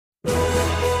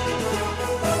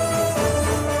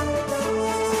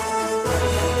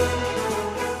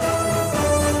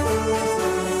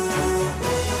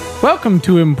Welcome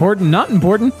to Important Not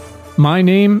Important. My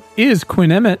name is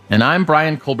Quinn Emmett. And I'm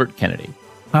Brian Colbert Kennedy.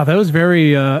 Wow, that was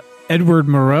very Edward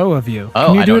Moreau of you. Oh,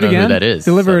 Can you I do don't it know again? who that is.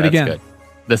 Deliver so it that's again. Good.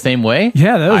 The same way?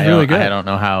 Yeah, that was really good. I don't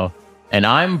know how. And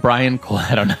I'm Brian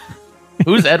I don't know.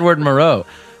 Who's Edward Moreau?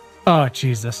 Oh,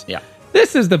 Jesus. Yeah.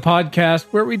 This is the podcast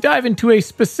where we dive into a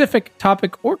specific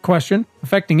topic or question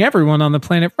affecting everyone on the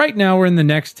planet right now or in the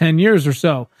next 10 years or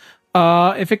so.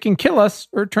 If it can kill us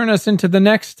or turn us into the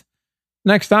next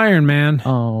Iron Man,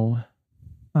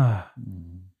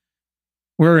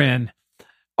 we're in.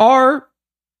 Our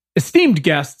esteemed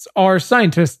guests are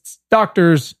scientists,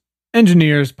 doctors,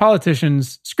 engineers,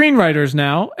 politicians, screenwriters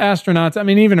now, astronauts,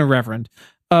 even a reverend.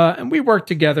 And we work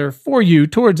together for you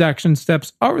towards action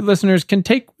steps our listeners can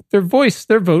take with their voice,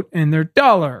 their vote, and their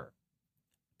dollar.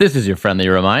 This is your friendly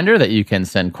reminder that you can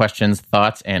send questions,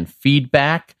 thoughts, and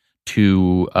feedback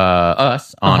to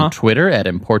us on Twitter at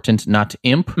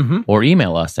ImportantNotImp or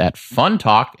email us at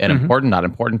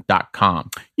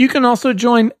funtalk@importantnotimportant.com. You can also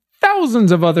join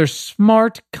thousands of other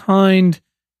smart, kind,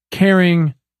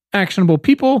 caring, actionable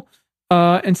people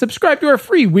and subscribe to our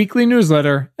free weekly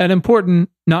newsletter at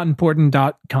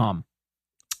importantnotimportant.com.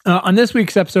 On this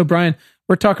week's episode, Brian,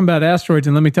 we're talking about asteroids,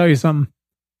 and let me tell you something.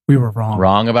 We were wrong.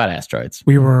 Wrong about asteroids.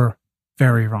 We were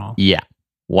very wrong. Yeah.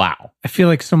 Wow. I feel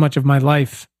like so much of my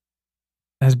life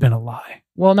has been a lie.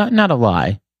 Well, not a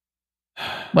lie.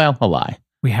 Well, a lie.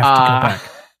 We have to go back.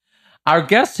 Our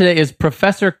guest today is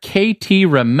Professor K.T.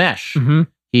 Ramesh. Mm-hmm.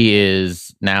 He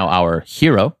is now our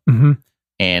hero,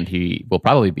 and he will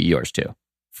probably be yours too.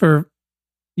 When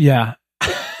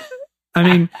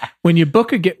you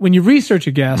when you research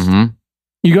a guest,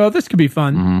 you go, this could be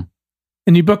fun.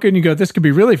 And you book it and you go, this could be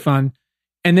really fun.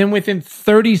 And then within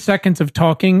 30 seconds of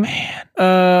talking,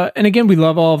 and again, we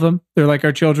love all of them. They're like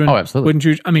our children. Oh, absolutely. Wouldn't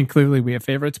you? Clearly we have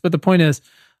favorites. But the point is,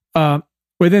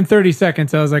 within 30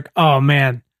 seconds, I was like, oh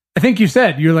man, I think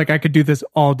you're like, I could do this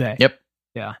all day. Yep.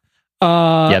 Yeah.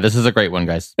 This is a great one,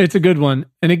 guys. It's a good one.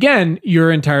 And again,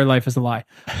 your entire life is a lie.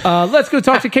 Let's go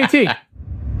talk to KT.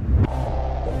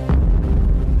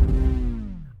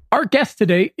 Our guest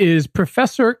today is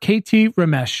Professor K.T.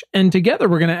 Ramesh. And together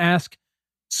we're going to ask,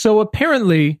 so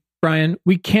apparently, Brian,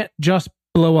 we can't just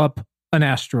blow up an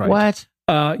asteroid. What?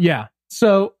 Yeah.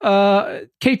 So,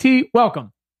 KT,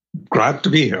 welcome. Glad to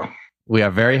be here. We are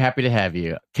very happy to have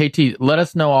you. KT, let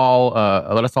us all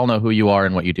know who you are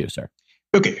and what you do, sir.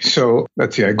 Okay, so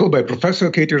let's see. I go by Professor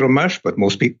K.T. Ramesh, but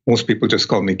most people just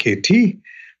call me KT.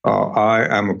 I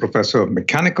am a professor of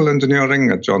mechanical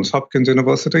engineering at Johns Hopkins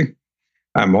University.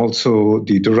 I'm also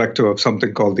the director of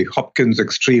something called the Hopkins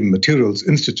Extreme Materials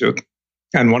Institute.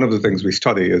 And one of the things we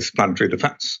study is planetary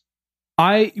defense.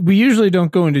 We usually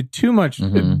don't go into too much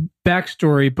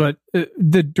backstory, but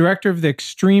the director of the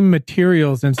Extreme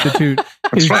Materials Institute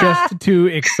is just too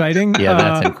exciting. Yeah,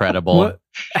 that's incredible.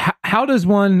 How does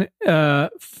one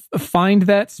find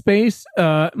that space,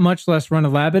 much less run a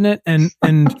lab in it? And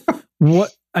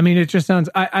what, it just sounds,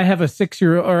 I have a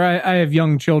 6-year-old, or I have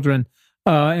young children,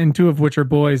 and 2 of which are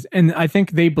boys. And I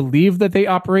think they believe that they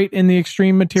operate in the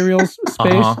extreme materials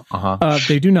space.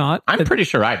 They do not. I'm pretty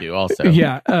sure I do also.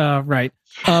 Yeah, right.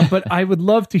 But I would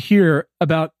love to hear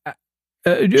about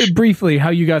briefly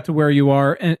how you got to where you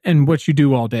are and what you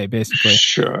do all day, basically.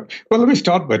 Sure. Well, let me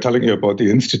start by telling you about the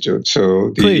institute.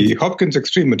 So the Please. Hopkins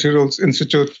Extreme Materials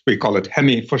Institute, we call it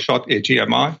HEMI for short,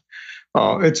 HEMI.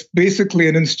 It's basically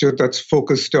an institute that's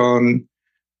focused on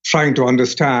trying to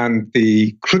understand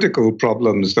the critical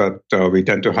problems that we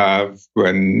tend to have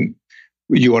when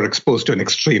you are exposed to an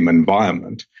extreme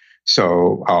environment.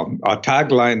 So our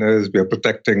tagline is we are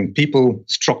protecting people,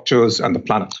 structures, and the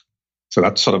planet. So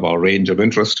that's sort of our range of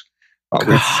interest.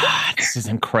 This is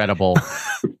incredible.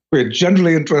 We're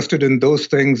generally interested in those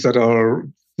things that are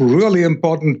really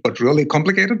important but really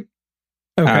complicated.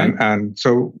 Okay. And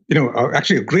so,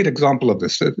 actually a great example of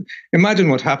this. Imagine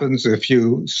what happens if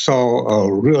you saw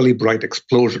a really bright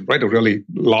explosion, right? A really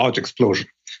large explosion.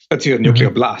 Let's say a nuclear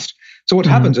blast. So what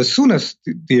happens as soon as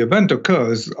the event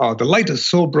occurs, the light is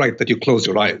so bright that you close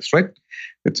your eyes, right?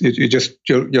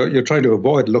 You're trying to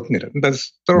avoid looking at it. And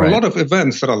there are a lot of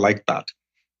events that are like that,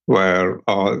 where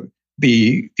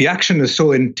the action is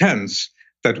so intense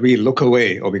that we look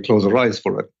away or we close our eyes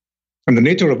for it. And the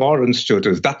nature of our institute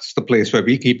is that's the place where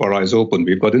we keep our eyes open.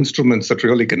 We've got instruments that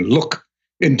really can look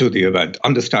into the event,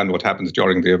 understand what happens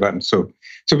during the event. So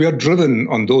we are driven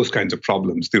on those kinds of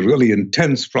problems, the really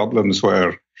intense problems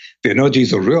where the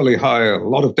energies are really high, a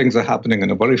lot of things are happening in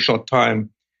a very short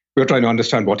time. We're trying to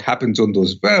understand what happens on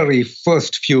those very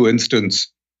first few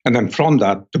instants, and then from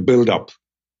that to build up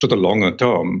to the longer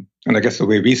term. And I guess the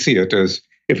way we see it is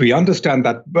if we understand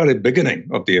that very beginning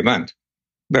of the event,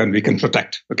 then we can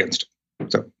protect against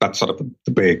it. So that's sort of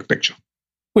the big picture.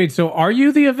 Wait, so are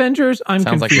you the Avengers? I'm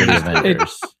Sounds confused. like you're the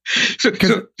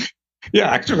Avengers.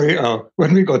 Yeah, actually,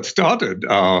 when we got started,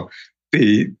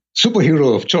 the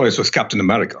superhero of choice was Captain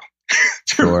America.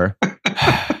 Sure.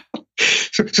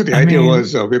 So the idea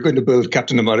was we're going to build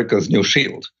Captain America's new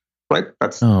shield, right?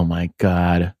 Oh my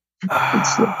God.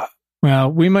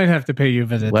 Well, we might have to pay you a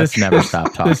visit. Let's never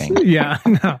stop talking. Yeah,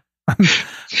 no.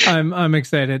 I'm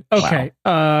excited. Okay.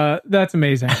 Wow. That's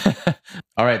amazing.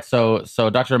 All right. So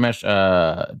Dr.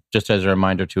 Ramesh, just as a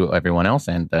reminder to everyone else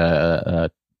and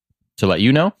to let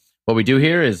you know, what we do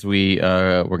here is we're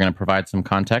going to provide some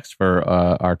context for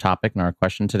our topic and our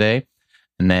question today,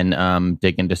 and then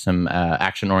dig into some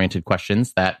action-oriented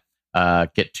questions that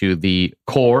get to the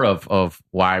core of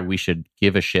why we should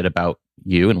give a shit about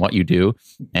you and what you do,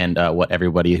 and what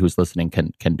everybody who's listening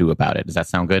can do about it. Does that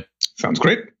sound good? Sounds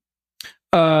great.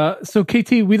 So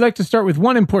KT, we'd like to start with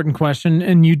one important question,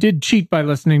 and you did cheat by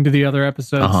listening to the other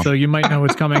episodes, so you might know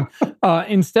what's coming.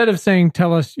 Instead of saying,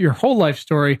 tell us your whole life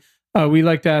story, we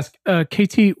like to ask,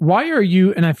 KT, why are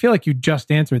you, and I feel like you just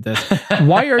answered this,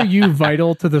 why are you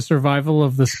vital to the survival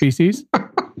of the species?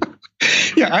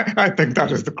 Yeah, I think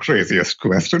that is the craziest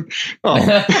question.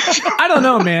 I don't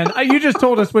know, man. You just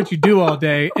told us what you do all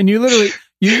day, and you literally,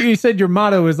 you said your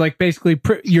motto is like basically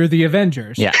you're the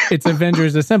Avengers. Yeah, it's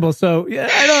Avengers Assemble. So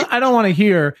I don't want to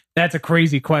hear that's a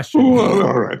crazy question. Well,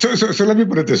 all right. So let me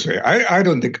put it this way. I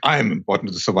don't think I am important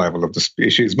to the survival of the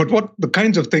species, but what the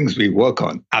kinds of things we work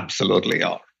on absolutely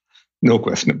are. No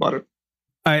question about it.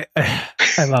 I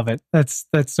love it. That's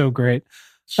so great.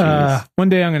 One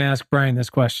day I'm going to ask Brian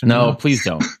this question. No, please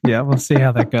don't. Yeah, we'll see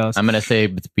how that goes. I'm going to say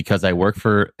it's because I work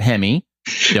for Hemi.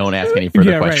 Don't ask any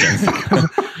further questions. Right.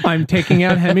 I'm taking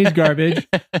out Hemi's garbage,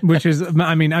 which is,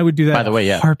 I mean, I would do that. By the way,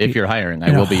 yeah, if you're hiring,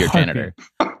 I will be your janitor.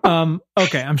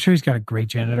 Okay, I'm sure he's got a great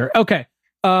janitor. Okay,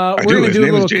 we're going to do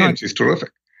a little. James. He's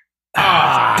terrific.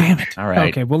 Damn it! All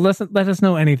right. Okay, well, let us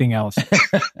know anything else.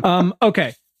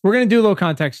 Okay, we're going to do a little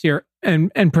context here,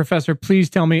 and Professor,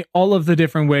 please tell me all of the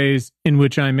different ways in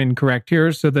which I'm incorrect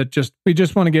here, so that we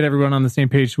just want to get everyone on the same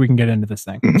page so we can get into this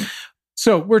thing. Mm-hmm.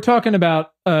 So we're talking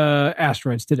about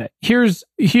asteroids today. Here's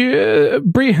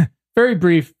very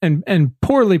brief and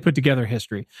poorly put together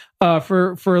history.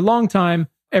 For a long time,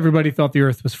 everybody thought the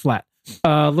Earth was flat.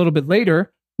 A little bit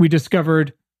later, we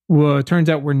discovered, turns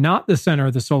out we're not the center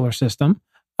of the solar system,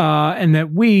 and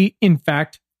that we, in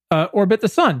fact, orbit the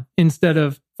sun instead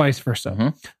of vice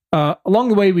versa. Mm-hmm. Along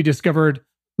the way, we discovered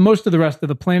most of the rest of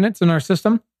the planets in our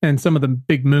system and some of the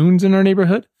big moons in our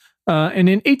neighborhood. And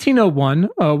in 1801,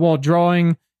 while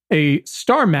drawing a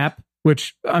star map,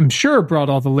 which I'm sure brought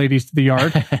all the ladies to the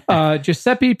yard,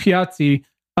 Giuseppe Piazzi,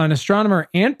 an astronomer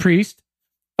and priest,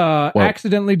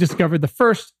 accidentally discovered the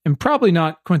first and probably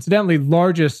not coincidentally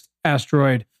largest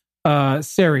asteroid,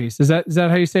 Ceres. Is that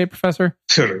how you say it, Professor?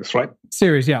 Ceres, right?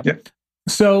 Ceres, yeah.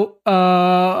 So,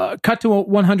 cut to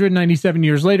 197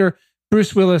 years later,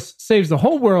 Bruce Willis saves the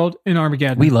whole world in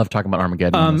Armageddon. We love talking about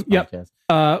Armageddon on this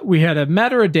podcast. We had a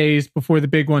matter of days before the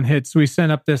big one hit, so we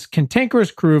sent up this cantankerous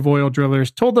crew of oil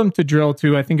drillers, told them to drill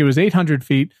to, I think it was 800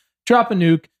 feet, drop a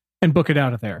nuke, and book it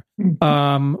out of there.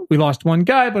 We lost one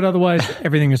guy, but otherwise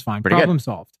everything is fine. Problem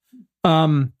solved.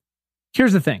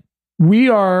 Here's the thing. We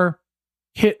are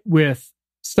hit with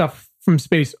stuff from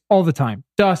space all the time.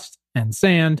 Dust and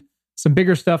sand, some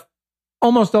bigger stuff.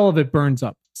 Almost all of it burns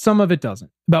up. Some of it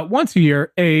doesn't. About once a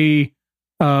year,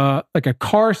 like a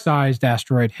car-sized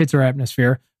asteroid hits our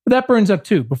atmosphere, but that burns up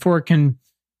too before it can,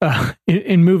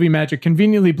 in movie magic,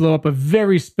 conveniently blow up a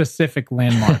very specific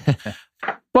landmark.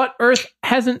 But Earth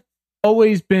hasn't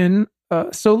always been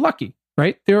so lucky,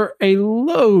 right? There are a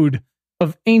load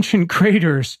of ancient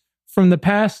craters from the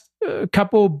past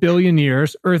couple billion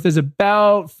years. Earth is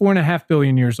about 4.5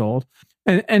 billion years old,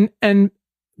 and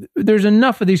there's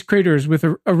enough of these craters with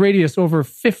a radius over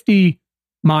 50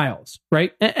 miles,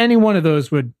 right? Any one of those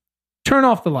would turn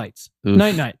off the lights.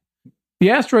 Night.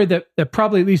 The asteroid that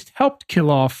probably at least helped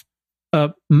kill off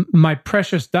my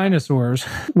precious dinosaurs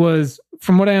was,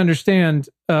 from what I understand,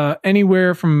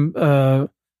 anywhere from,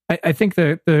 I think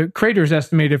the crater is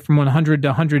estimated from 100 to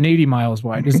 180 miles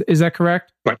wide. Is that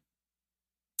correct? Right.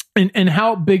 And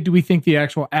how big do we think the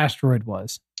actual asteroid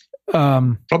was?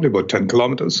 Probably about 10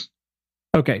 kilometers.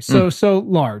 Okay, so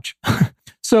large.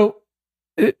 So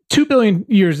 2 billion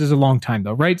years is a long time,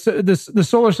 though, right? So the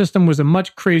solar system was a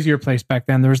much crazier place back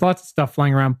then. There was lots of stuff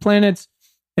flying around, planets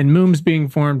and moons being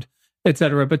formed,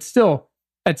 etc. But still,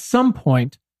 at some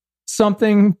point,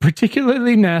 something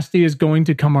particularly nasty is going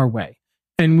to come our way,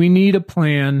 and we need a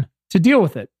plan to deal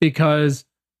with it because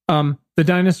the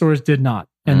dinosaurs did not,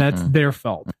 and that's their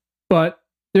fault. But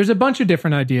there's a bunch of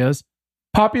different ideas.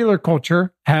 Popular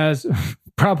culture has,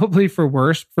 probably for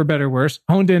worse, for better, worse,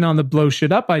 honed in on the blow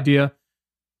shit up idea.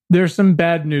 There's some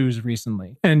bad news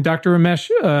recently, and Dr. Ramesh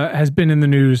has been in the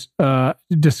news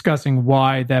discussing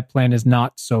why that plan is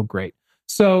not so great.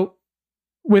 So,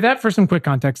 with that, for some quick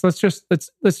context,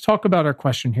 let's talk about our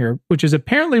question here, which is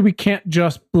apparently we can't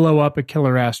just blow up a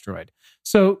killer asteroid.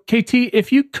 So, KT,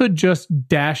 if you could just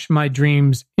dash my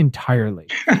dreams entirely,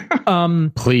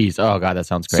 please. Oh God, that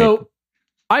sounds great. So,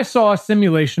 I saw a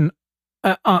simulation.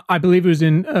 I believe it was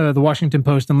in the Washington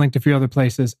Post and linked a few other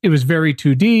places. It was very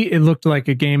 2D. It looked like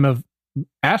a game of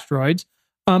asteroids,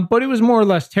 but it was more or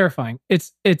less terrifying.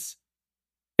 It's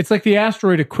like the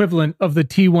asteroid equivalent of the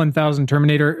T-1000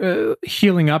 Terminator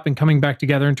healing up and coming back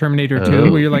together in Terminator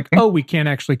 2, where you're like, oh, we can't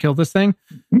actually kill this thing.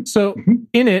 So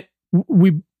in it,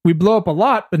 we blow up a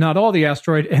lot, but not all the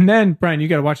asteroid. And then, Brian, you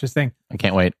got to watch this thing. I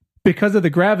can't wait. Because of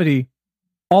the gravity,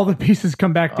 all the pieces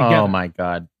come back together. Oh my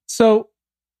God. So,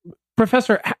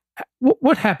 Professor,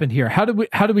 what happened here? How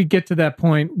did we get to that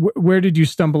point? Where did you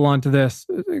stumble onto this?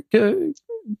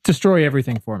 Destroy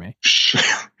everything for me.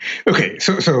 Okay,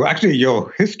 so actually,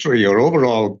 your history, your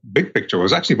overall big picture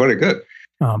was actually very good.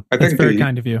 I think very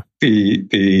kind of you.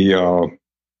 The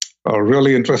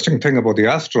really interesting thing about the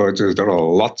asteroids is there are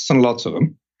lots and lots of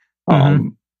them.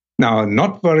 Now,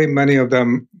 not very many of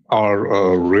them are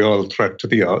a real threat to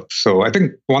the Earth. So I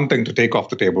think one thing to take off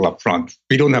the table up front,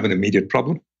 we don't have an immediate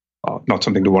problem. Not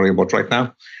something to worry about right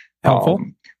now. Helpful.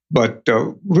 But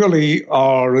really,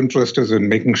 our interest is in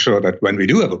making sure that when we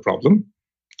do have a problem,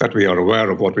 that we are aware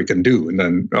of what we can do and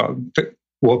then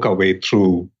work our way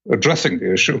through addressing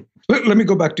the issue. Let me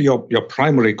go back to your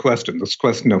primary question, this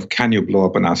question of can you blow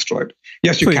up an asteroid?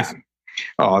 Yes, you can.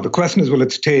 The question is, will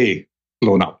it stay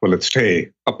blown up? Will it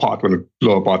stay apart? Will it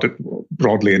blow apart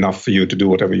broadly enough for you to do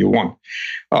whatever you want?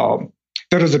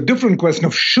 There is a different question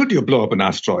of should you blow up an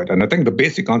asteroid? And I think the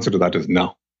basic answer to that is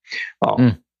no.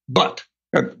 But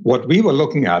what we were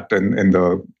looking at in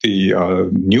the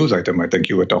news item I think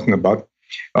you were talking about,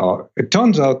 it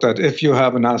turns out that if you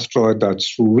have an asteroid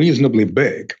that's reasonably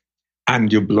big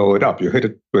and you blow it up, you hit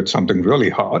it with something really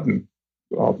hard and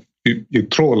you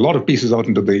throw a lot of pieces out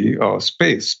into the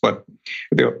space, but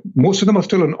most of them are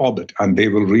still in orbit and they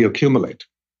will reaccumulate.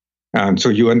 And so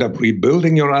you end up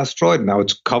rebuilding your asteroid. Now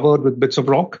it's covered with bits of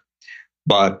rock,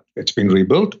 but it's been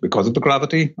rebuilt because of the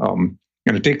gravity. And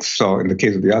it takes, in the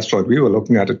case of the asteroid we were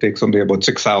looking at, it takes only about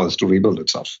 6 hours to rebuild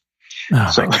itself.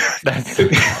 So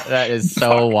that is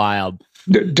so wild.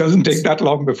 It doesn't take that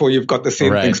long before you've got the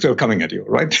same thing still coming at you,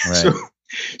 right? So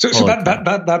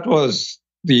that was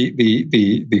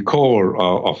the core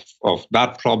of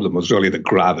that problem was really the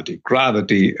gravity.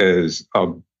 Gravity is a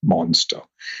monster.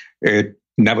 It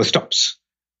never stops.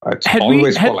 It's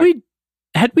always falling.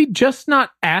 Had we just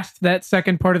not asked that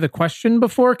second part of the question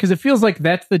before? Because it feels like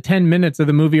that's the 10 minutes of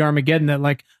the movie Armageddon that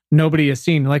like nobody has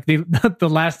seen. Like the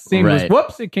last scene was,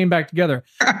 whoops, it came back together.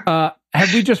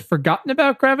 Have we just forgotten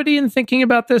about gravity in thinking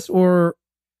about this, or?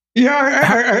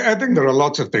 Yeah, I think there are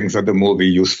lots of things that the movie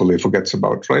usefully forgets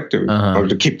about, right?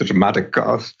 To keep the dramatic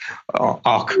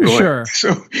arc going. Sure.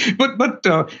 So, but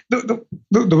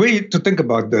the way to think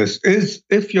about this is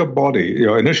if your body,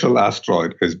 your initial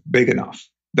asteroid, is big enough,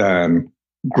 then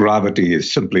gravity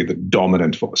is simply the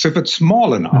dominant force. If it's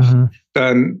small enough,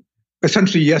 then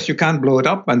essentially, yes, you can blow it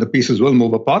up and the pieces will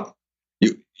move apart.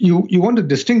 You want to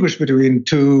distinguish between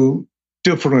two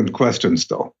different questions,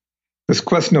 though. This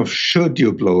question of should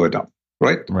you blow it up,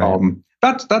 right?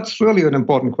 That's really an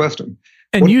important question.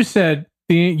 And you said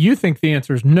you think the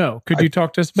answer is no. Could you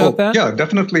talk to us about that? Yeah,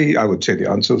 definitely. I would say the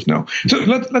answer is no. So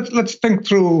let's think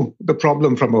through the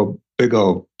problem from a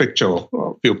bigger picture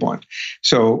viewpoint.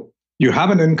 So you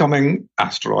have an incoming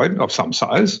asteroid of some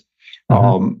size,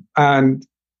 and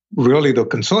really the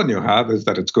concern you have is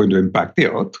that it's going to impact the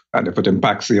Earth. And if it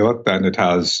impacts the Earth, then it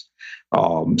has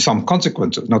some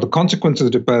consequences. Now, the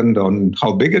consequences depend on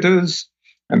how big it is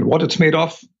and what it's made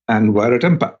of and where it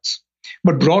impacts.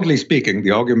 But broadly speaking,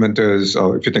 the argument is,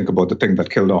 if you think about the thing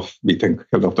that killed off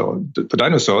the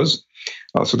dinosaurs,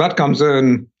 so that comes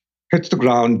in, hits the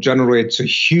ground, generates a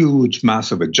huge,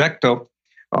 massive ejector.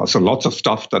 So lots of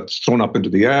stuff that's thrown up into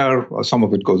the air. Some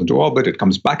of it goes into orbit. It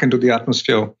comes back into the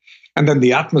atmosphere. And then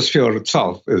the atmosphere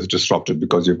itself is disrupted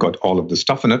because you've got all of this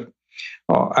stuff in it.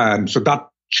 And so that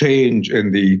change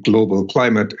in the global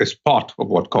climate is part of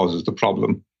what causes the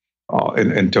problem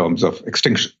in terms of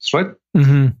extinctions, right?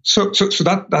 So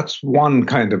that's one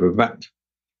kind of event.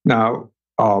 Now,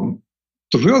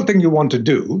 the real thing you want to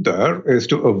do there is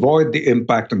to avoid the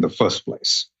impact in the first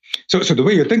place. So the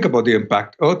way you think about the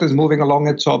impact, Earth is moving along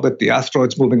its orbit, the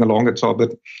asteroid's moving along its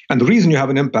orbit. And the reason you have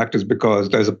an impact is because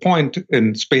there's a point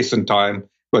in space and time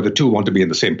where the two want to be in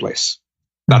the same place.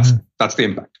 That's the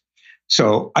impact.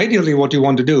 So ideally, what you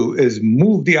want to do is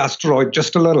move the asteroid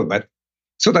just a little bit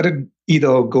so that it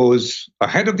either goes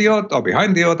ahead of the Earth or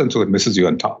behind the Earth, and so it misses you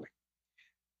entirely.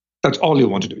 That's all you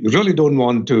want to do. You really don't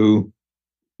want to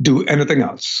do anything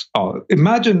else.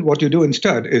 Imagine what you do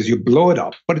instead is you blow it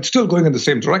up, but it's still going in the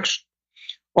same direction.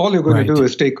 All you're going to do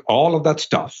is take all of that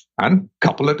stuff and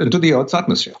couple it into the Earth's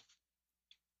atmosphere.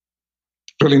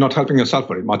 Really not helping yourself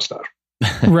very much there.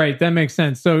 Right, that makes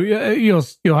sense. So you'll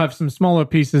have some smaller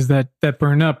pieces that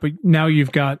burn up, but now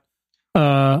you've got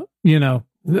I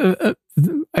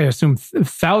assume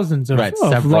thousands of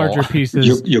larger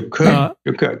pieces. You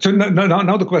could. So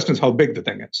now the question is how big the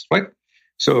thing is, right?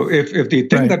 So if the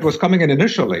thing that was coming in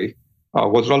initially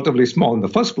was relatively small in the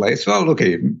first place, well,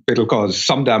 okay, it'll cause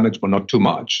some damage, but not too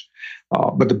much.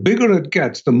 But the bigger it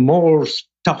gets, the more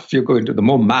stuff the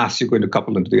more mass you're going to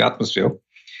couple into the atmosphere.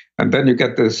 And then you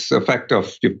get this effect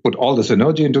of you put all this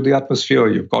energy into the atmosphere,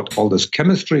 you've got all this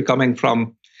chemistry coming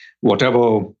from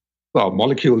whatever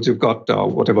molecules you've got,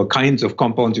 whatever kinds of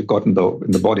compounds you've got in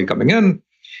the body coming in.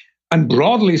 And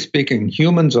broadly speaking,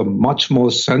 humans are much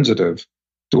more sensitive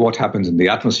to what happens in the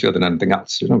atmosphere than anything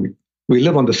else. We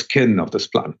live on the skin of this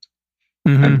planet,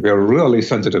 and we are really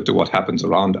sensitive to what happens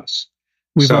around us.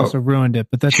 We've also ruined it,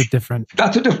 but that's a different.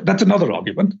 That's another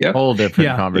argument. Yeah, whole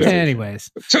different conversation. Anyways,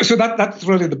 so that's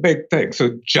really the big thing.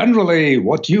 So generally,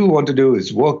 what you want to do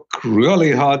is work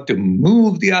really hard to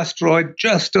move the asteroid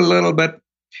just a little bit.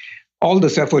 All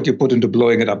this effort you put into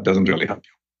blowing it up doesn't really help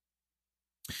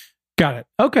you. Got it.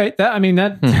 Okay, that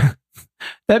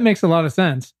makes a lot of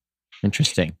sense.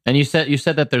 Interesting. And you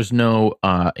said that there's no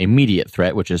immediate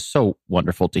threat, which is so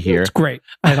wonderful to hear. It's great.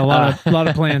 I had a lot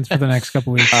of plans for the next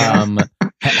couple of weeks.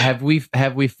 Have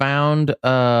we found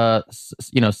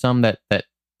some that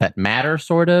matter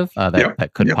sort of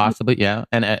that could possibly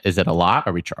And is it a lot?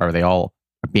 Are they all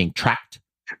being tracked?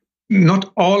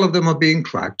 Not all of them are being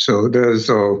tracked. So there's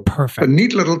a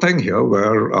neat little thing here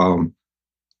where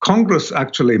Congress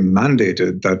actually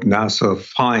mandated that NASA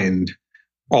find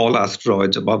all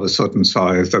asteroids above a certain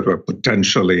size that were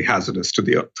potentially hazardous to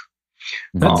the Earth.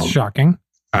 That's shocking.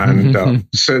 And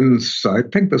since I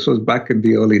think this was back in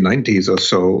the early 90s or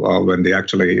so when they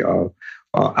actually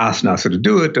asked NASA to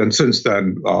do it, and since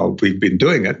then we've been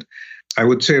doing it. I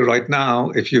would say right now,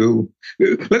 if you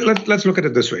let's look at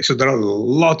it this way. So there are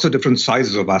lots of different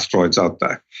sizes of asteroids out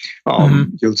there.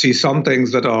 You'll see some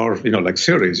things that are like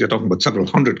Ceres. You're talking about several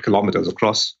hundred kilometers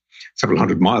across, several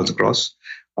hundred miles across.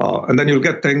 And then you'll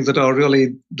get things that are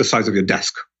really the size of your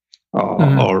desk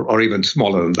or even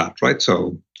smaller than that, right?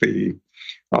 So the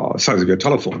size of your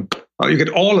telephone. You get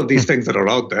all of these things that are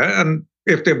out there. And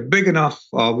if they're big enough,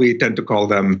 we tend to call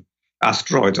them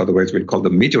asteroids. Otherwise, we'd call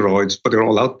them meteoroids, but they're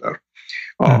all out there.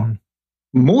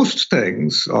 Most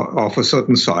things are of a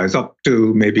certain size, up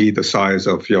to maybe the size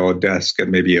of your desk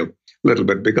and maybe a little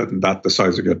bit bigger than that, the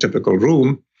size of your typical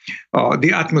room.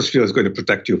 The atmosphere is going to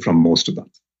protect you from most of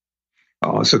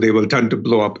that. So they will tend to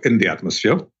blow up in the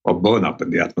atmosphere or burn up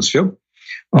in the atmosphere.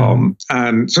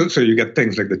 And so you get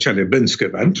things like the Chelyabinsk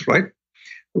event, right?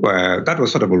 Where that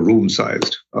was sort of a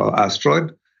room-sized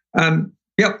asteroid. And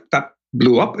that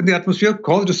blew up in the atmosphere,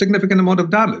 caused a significant amount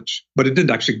of damage, but it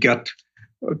didn't actually get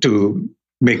to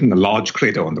making a large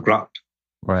crater on the ground.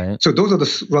 Right. So those are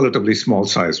the relatively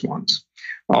small-sized ones.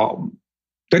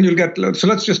 Then you'll get, so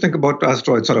let's just think about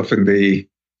asteroids sort of in the,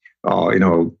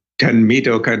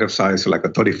 10-meter kind of size, so like a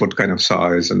 30-foot kind of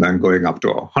size, and then going up to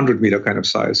a 100-meter kind of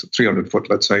size, 300-foot,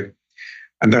 let's say,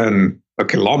 and then a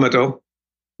kilometer,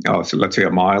 so let's say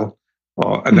a mile,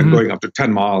 and then going up to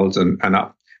 10 miles and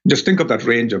up. Just think of that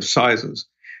range of sizes.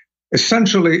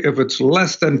 Essentially, if it's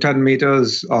less than 10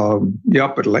 meters,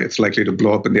 it's likely to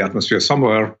blow up in the atmosphere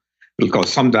somewhere. It'll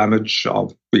cause some damage.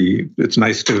 It's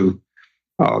nice to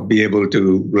be able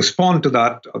to respond to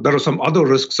that. There are some other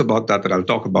risks about that I'll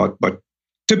talk about, but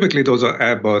typically those are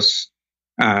airbursts,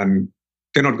 and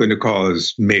they're not going to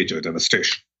cause major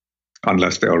devastation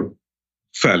unless they are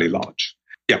fairly large.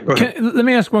 Yeah, go ahead. Let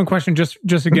me ask one question,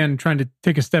 just again, trying to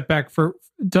take a step back to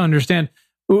understand.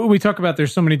 We talk about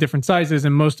there's so many different sizes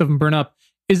and most of them burn up.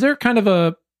 Is there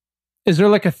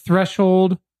like a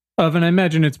threshold of, and I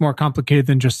imagine it's more complicated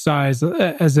than just size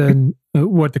as in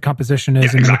what the composition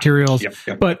is and the materials,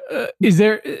 but is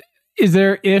there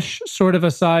sort of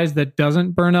a size that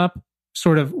doesn't burn up?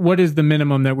 Sort of, what is the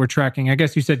minimum that we're tracking? I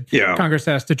guess you said Congress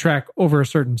has to track over a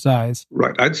certain size.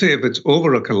 Right. I'd say if it's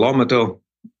over a kilometer,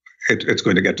 it's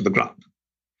going to get to the ground.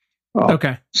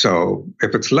 Okay. So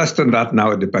if it's less than that,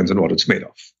 now it depends on what it's made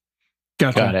of.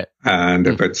 Gotcha. Got it. And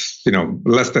if it's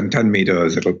less than 10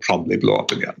 meters, it'll probably blow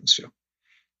up in the atmosphere.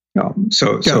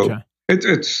 So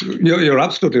it's you're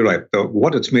absolutely right.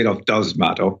 What it's made of does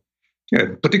matter.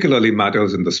 It particularly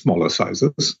matters in the smaller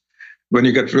sizes. When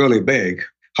you get really big,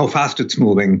 how fast it's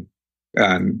moving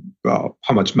and how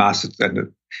much mass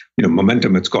and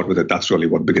momentum it's got with it, that's really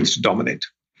what begins to dominate.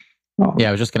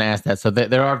 I was just going to ask that. So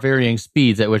there are varying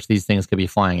speeds at which these things could be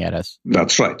flying at us.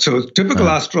 That's right. So typical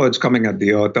asteroids coming at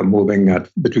the Earth are moving at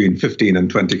between 15 and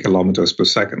 20 kilometers per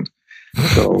second.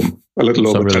 So a little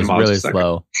over 10 miles really a second.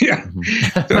 Slow. Yeah.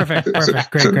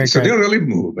 Perfect. Great. So they're really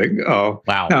moving. Wow.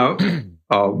 Now,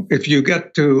 if you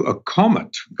get to a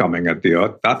comet coming at the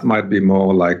Earth, that might be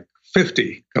more like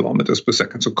 50 kilometers per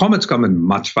second. So comets come in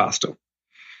much faster.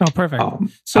 Oh, perfect.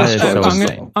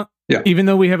 Even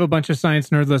though we have a bunch of science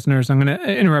nerd listeners, I'm going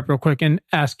to interrupt real quick and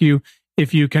ask you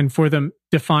if you can, for them,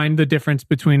 define the difference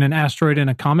between an asteroid and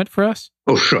a comet for us.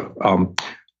 Oh, sure. All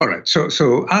right.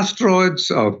 So asteroids,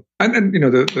 and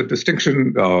the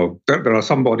distinction, there are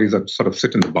some bodies that sort of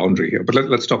sit in the boundary here, but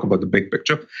let's talk about the big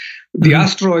picture. The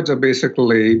asteroids are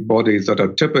basically bodies that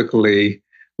are typically,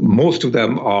 most of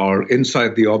them are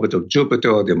inside the orbit of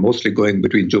Jupiter. They're mostly going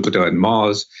between Jupiter and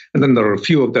Mars. And then there are a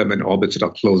few of them in orbits that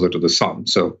are closer to the sun.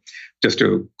 So just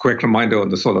a quick reminder on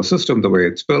the solar system, the way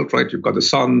it's built, right? You've got the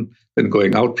sun, then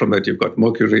going out from it, you've got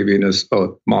Mercury, Venus,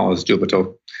 Earth, Mars, Jupiter,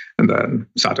 and then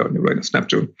Saturn, Uranus,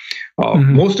 Neptune.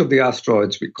 Most of the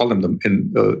asteroids, we call them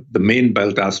in the main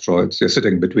belt asteroids, they're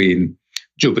sitting between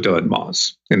Jupiter and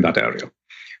Mars in that area.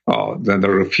 Then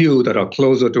there are a few that are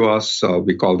closer to us.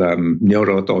 We call them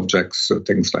near-Earth objects,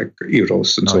 things like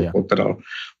Eros and so forth,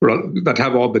 that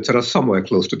have orbits that are somewhere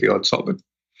close to the Earth's orbit.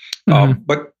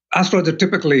 But asteroids are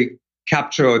typically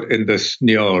captured in this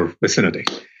near vicinity.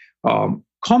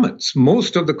 Comets,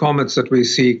 most of the comets that we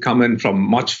see come in from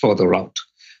much further out.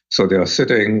 So they are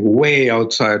sitting way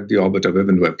outside the orbit of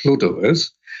even where Pluto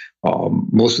is.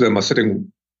 Most of them are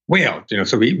sitting way out,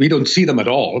 so we don't see them at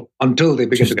all until they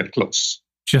begin to get close.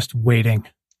 Just waiting.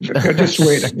 They're just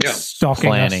waiting, yeah. Stalking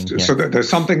planning. us. Yeah. So there's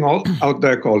something out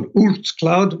there called Oort's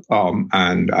cloud,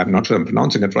 and I'm not sure I'm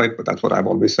pronouncing it right, but that's what I've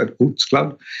always said, Oort's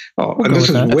cloud. And this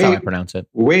is That's how I pronounce it.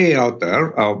 way out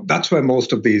there. That's where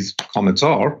most of these comets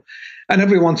are. And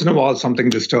every once in a while, something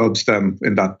disturbs them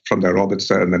from their orbits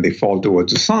there, and then they fall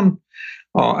towards the sun.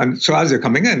 And so as they're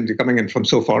coming in from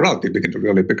so far out, they begin to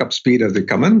really pick up speed as they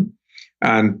come in.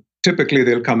 And typically,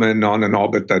 they'll come in on an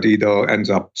orbit that either ends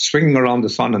up swinging around the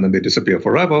sun and then they disappear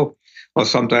forever, or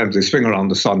sometimes they swing around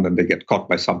the sun and they get caught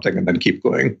by something and then keep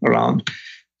going around.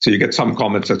 So you get some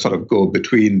comets that sort of go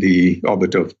between the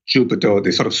orbit of Jupiter. They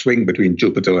sort of swing between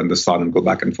Jupiter and the sun and go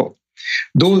back and forth.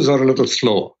 Those are a little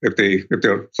slow. If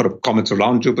they're sort of comets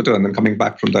around Jupiter and then coming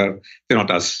back from there, they're not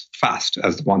as fast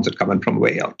as the ones that come in from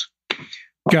way out.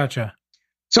 Gotcha.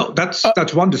 So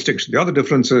that's one distinction. The other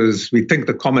difference is we think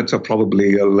the comets are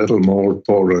probably a little more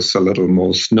porous, a little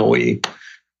more snowy, a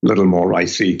little more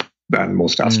icy than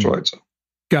most asteroids are.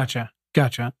 Gotcha.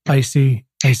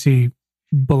 Icy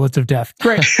bullets of death.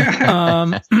 Great. So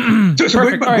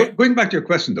going back to your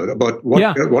question, though, about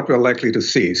what we're likely to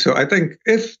see. So I think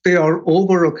if they are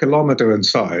over a kilometer in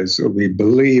size, we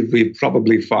believe we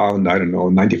probably found,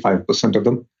 95% of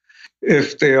them.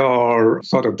 If they are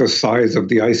sort of the size of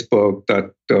the iceberg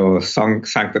that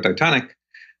sank the Titanic,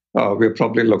 we're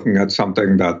probably looking at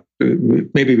something that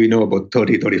maybe we know about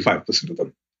 30-35% of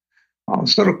them.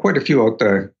 So there are quite a few out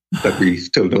there that we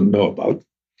still don't know about.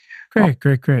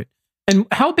 Great. And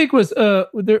how big was there?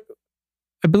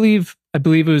 I believe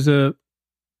it was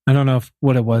I don't know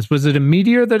what it was. Was it a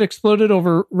meteor that exploded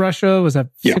over Russia? Was that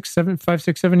 5,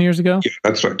 6, 7 years ago? Yeah,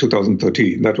 that's right.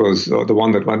 2013. That was the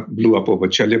one that blew up over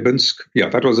Chelyabinsk. Yeah,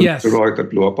 that was an asteroid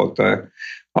that blew up out there.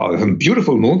 Some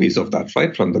beautiful movies of that,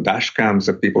 right? From the dash cams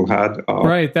that people had.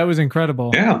 Right. That was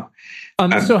incredible. Yeah.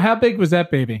 So how big was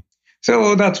that baby?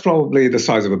 So that's probably the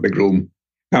size of a big room.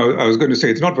 Now, I was going to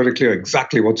say it's not very clear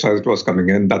exactly what size it was coming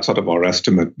in. That's sort of our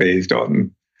estimate based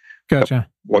on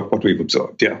what we've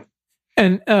observed. Yeah.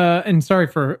 And sorry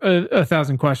for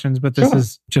 1,000 questions, but this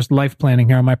is just life planning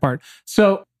here on my part.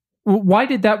 So why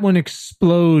did that one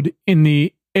explode in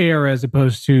the air as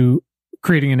opposed to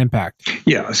creating an impact?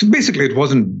 Yeah, so basically it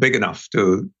wasn't big enough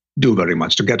to do very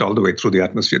much, to get all the way through the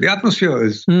atmosphere. The atmosphere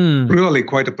is really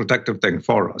quite a protective thing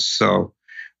for us. So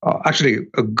actually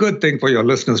a good thing for your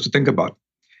listeners to think about.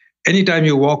 Anytime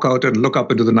you walk out and look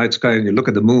up into the night sky and you look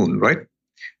at the moon, right?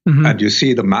 And you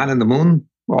see the man in the moon,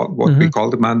 or what we call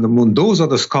the man in the moon, those are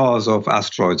the scars of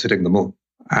asteroids hitting the moon.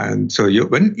 And so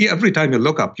every time you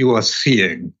look up, you are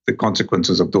seeing the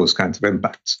consequences of those kinds of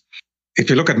impacts. if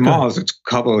you look at Mars, it's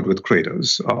covered with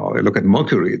craters. You look at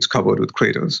Mercury, it's covered with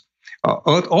craters.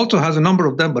 Earth also has a number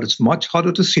of them, but it's much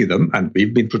harder to see them, and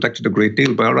we've been protected a great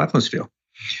deal by our atmosphere.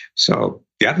 So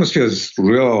the atmosphere is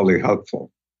really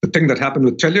helpful. The thing that happened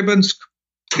with Chelyabinsk,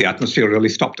 the atmosphere really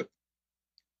stopped it.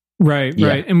 Right.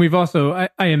 And we've also,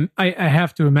 I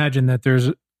have to imagine that there's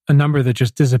a number that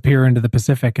just disappear into the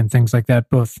Pacific and things like that,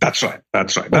 both That's right.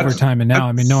 over time and now.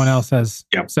 I mean, no one else has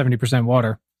 70%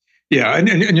 water. Yeah, and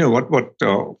you know what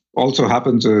also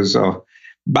happens is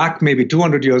back maybe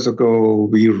 200 years ago,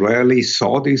 we rarely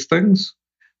saw these things,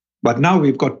 but now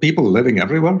we've got people living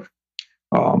everywhere,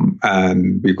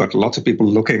 and we've got lots of people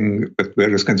looking at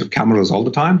various kinds of cameras all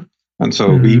the time, and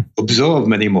so we observe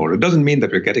many more. It doesn't mean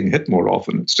that we're getting hit more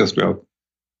often. It's just we're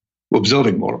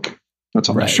observing more. That's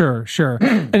all. Right. Sure.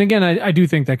 And again, I do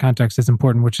think that context is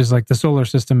important, which is like the solar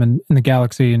system and the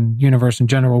galaxy and universe in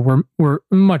general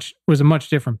was a much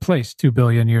different place 2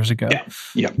 billion years ago.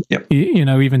 Yeah. You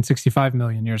know, even 65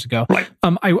 million years ago. Right.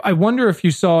 I wonder if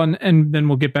you saw, and then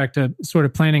we'll get back to sort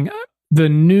of planning, the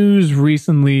news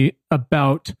recently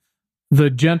about the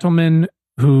gentleman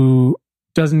who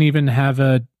doesn't even have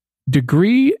a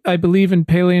degree, I believe, in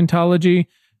paleontology,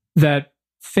 that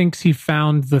thinks he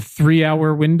found the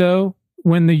 3-hour window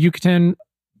when the Yucatan,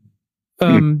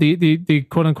 the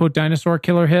quote unquote dinosaur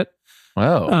killer hit.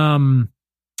 Wow.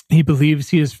 He believes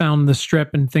he has found the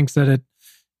strip and thinks that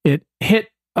it hit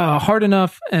hard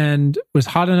enough and was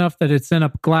hot enough that it sent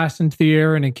up glass into the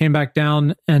air and it came back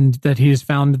down, and that he has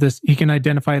found this. He can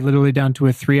identify literally down to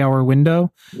a 3-hour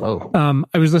window. Whoa.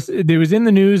 I was listening. It was in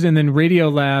the news, and then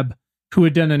Radiolab, who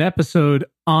had done an episode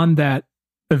on that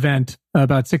event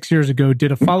about 6 years ago, did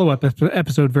a follow-up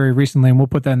episode very recently, and we'll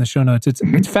put that in the show notes.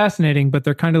 It's fascinating, but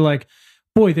they're kind of like,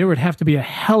 boy, there would have to be a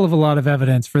hell of a lot of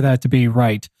evidence for that to be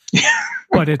right.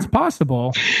 But it's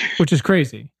possible, which is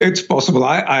crazy. It's possible.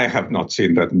 I have not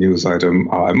seen that news item.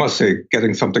 I must say,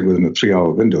 getting something within a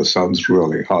 3-hour window sounds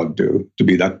really hard to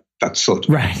be that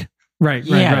certain. Right.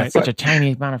 That's such a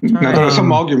tiny amount of time. Now, there are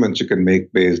some arguments you can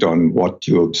make based on what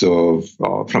you observe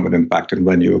from an impact and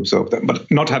when you observe them. But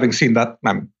not having seen that,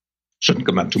 I shouldn't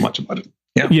comment too much about it.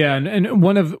 Yeah, and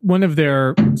one of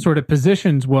their sort of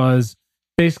positions was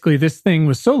basically this thing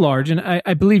was so large, and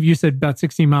I believe you said about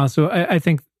 16 miles. So I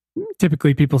think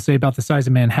typically people say about the size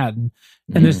of Manhattan.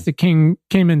 And this thing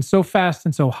came in so fast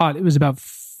and so hot. It was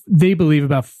they believe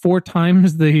about 4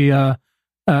 times the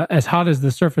as hot as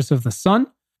the surface of the sun.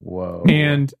 Whoa.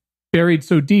 And buried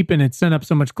so deep, and it sent up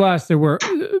so much glass. There were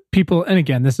people, and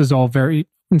again, this is all very, I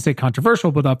wouldn't say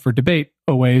controversial, but up for debate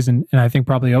always, and I think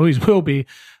probably always will be.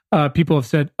 People have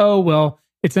said, oh, well,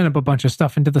 it sent up a bunch of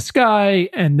stuff into the sky,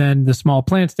 and then the small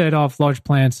plants died off, large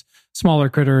plants, smaller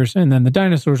critters, and then the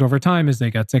dinosaurs over time, as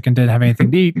they got sick and didn't have anything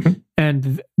to eat.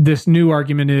 And this new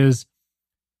argument is,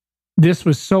 this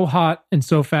was so hot and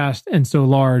so fast and so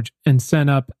large and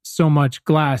sent up so much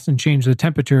glass and changed the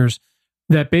temperatures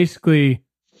that basically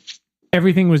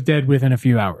everything was dead within a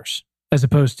few hours, as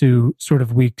opposed to sort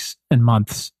of weeks and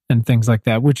months and things like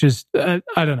that, which is, I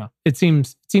don't know. It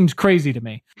seems crazy to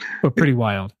me, but pretty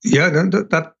wild. Yeah,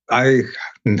 that I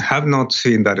have not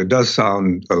seen that. It does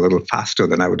sound a little faster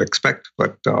than I would expect,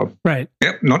 but right.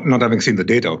 Yeah, not having seen the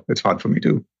data, it's hard for me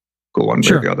to go one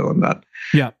way or the other on that.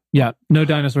 Yeah. No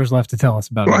dinosaurs left to tell us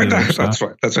about right, it. Either, that's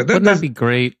right. Wouldn't that be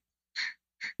great?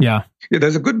 Yeah,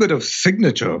 there's a good bit of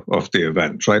signature of the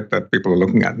event, right, that people are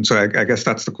looking at. And so I guess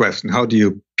that's the question. How do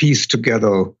you piece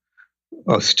together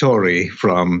a story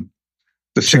from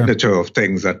the signature of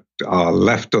things that are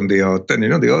left on the Earth? And,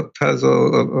 the Earth has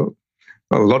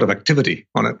a lot of activity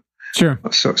on it. Sure.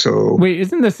 So wait,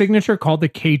 isn't the signature called the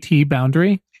KT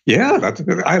boundary? Yeah,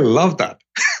 I love that.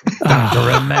 Dr.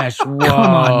 Ramesh, whoa.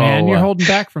 Come on, man. You're holding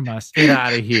back from us. Get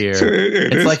out of here. So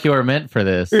it's like you were meant for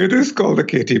this. It is called the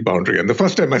KT boundary. And the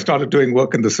first time I started doing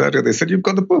work in this area, they said, you've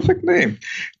got the perfect name.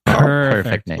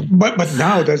 Perfect name. But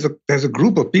now there's a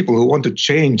group of people who want to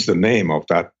change the name of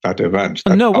that event.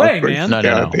 That no way, outbreak. man.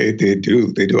 No. They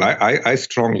do. I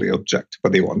strongly object,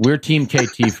 but they want. We're Team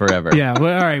KT forever. Yeah.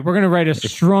 Well, all right. We're going to write a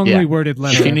strongly worded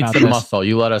letter. If you need some muscle,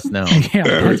 you let us know.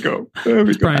 There we go.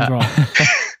 Brian's wrong.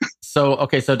 So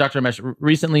Dr. Ramesh,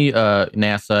 recently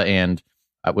NASA and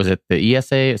was it the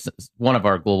ESA, one of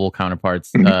our global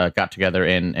counterparts, got together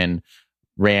and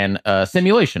ran a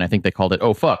simulation. I think they called it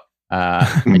Oh Fuck.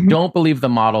 I don't believe the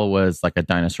model was like a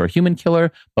dinosaur human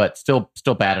killer, but still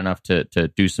bad enough to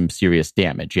do some serious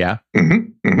damage. Yeah.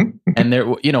 And there,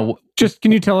 just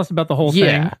can you tell us about the whole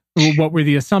thing? What were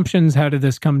the assumptions? How did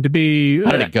this come to be?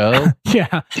 How did it go?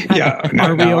 Yeah. Yeah.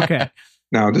 Are we okay?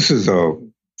 Now, this is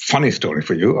funny story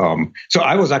for you. So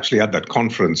I was actually at that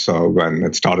conference when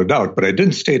it started out, but I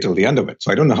didn't stay till the end of it.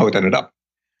 So I don't know how it ended up.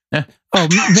 Oh,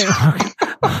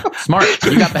 smart.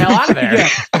 You got the hell out of there.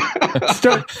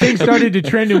 Yeah. Things started to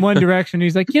trend in one direction.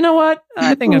 He's like, you know what?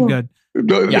 I think I'm good.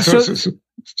 Yeah. So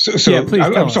please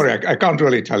I'm sorry, I can't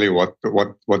really tell you what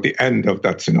the end of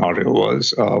that scenario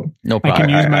was. No problem. I can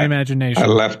use my imagination. I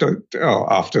left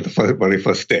after the very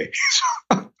first day.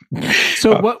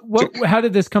 So how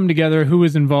did this come together? Who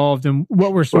was involved, and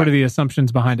what were sort of the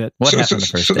assumptions behind it? What happened the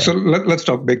first day? So let's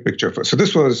talk big picture first. So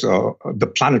this was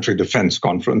the Planetary Defense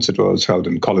Conference. It was held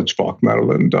in College Park,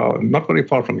 Maryland, not very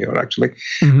far from here, actually.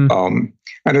 Mm-hmm.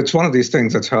 And it's one of these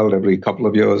things that's held every couple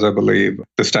of years, I believe.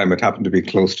 This time it happened to be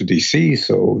close to DC,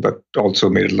 so that also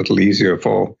made it a little easier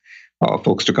for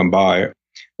folks to come by.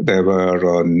 There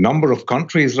were a number of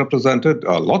countries represented,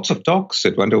 lots of talks.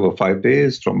 It went over 5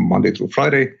 days from Monday through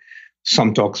Friday.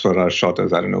 Some talks were as short as,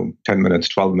 10 minutes,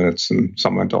 12 minutes, and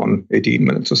some went on 18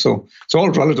 minutes or so. So all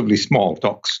relatively small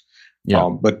talks. Yeah.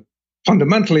 But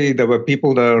fundamentally, there were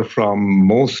people there from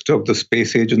most of the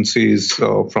space agencies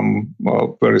from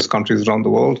various countries around the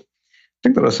world. I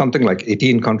think there are something like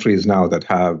 18 countries now that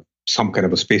have some kind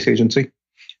of a space agency,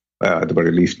 at the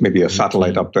very least, maybe a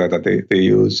satellite up there that they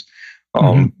use.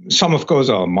 Some, of course,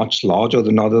 are much larger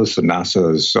than others. So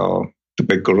NASA is the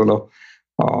big gorilla.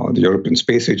 The European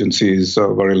Space Agency is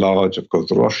very large. Of course,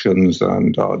 the Russians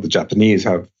and the Japanese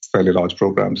have fairly large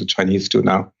programs. The Chinese do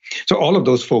now. So all of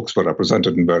those folks were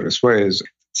represented in various ways.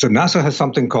 So NASA has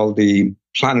something called the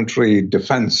Planetary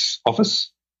Defense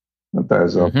Office.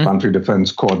 There's a Planetary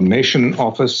Defense Coordination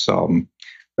Office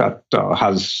that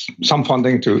has some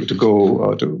funding to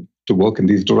go to work in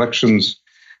these directions.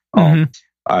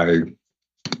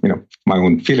 My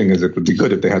own feeling is it would be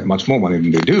good if they had much more money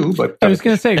than they do. But I was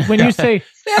going to say, when you say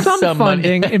some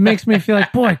funding, it makes me feel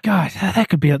like, boy, God, there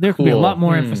could be a lot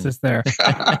more emphasis there.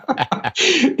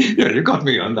 Yeah, you got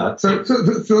me on that.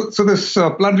 So this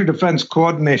Planetary Defense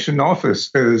Coordination Office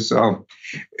is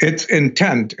its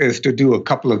intent is to do a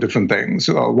couple of different things.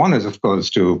 One is, of course,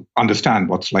 to understand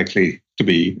what's likely to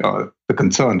be the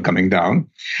concern coming down.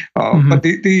 But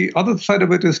the other side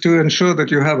of it is to ensure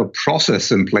that you have a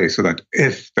process in place so that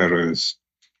if there is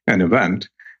an event,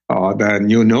 then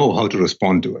you know how to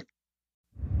respond to it.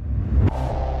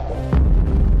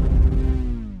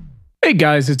 Hey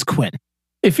guys, it's Quinn.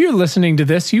 If you're listening to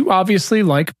this, you obviously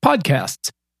like podcasts,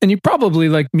 and you probably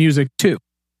like music too.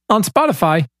 On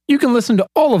Spotify, you can listen to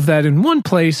all of that in one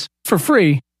place for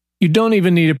free. You don't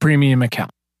even need a premium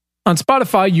account. On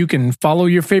Spotify, you can follow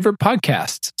your favorite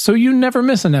podcasts so you never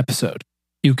miss an episode.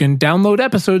 You can download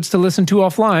episodes to listen to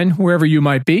offline wherever you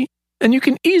might be, and you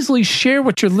can easily share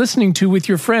what you're listening to with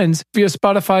your friends via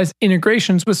Spotify's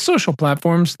integrations with social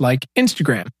platforms like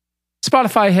Instagram.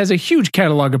 Spotify has a huge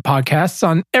catalog of podcasts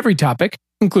on every topic,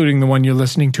 including the one you're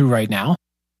listening to right now.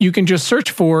 You can just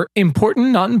search for Important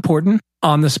Not Important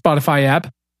on the Spotify app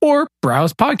or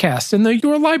browse podcasts in the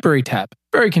Your Library tab.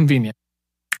 Very convenient.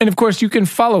 And of course, you can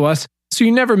follow us so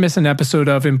you never miss an episode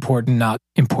of Important Not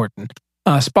Important.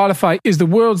 Spotify is the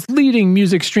world's leading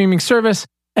music streaming service,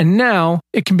 and now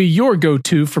it can be your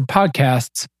go-to for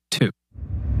podcasts too.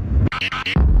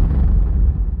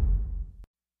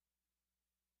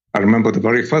 I remember the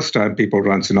very first time people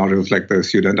ran scenarios like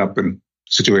this, you'd end up in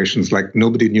situations like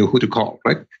nobody knew who to call,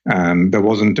 right? And there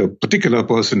wasn't a particular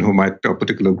person a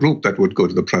particular group that would go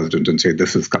to the president and say,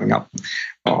 this is coming up.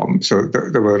 So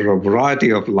there were a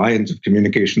variety of lines of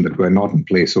communication that were not in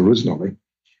place originally.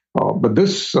 But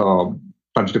this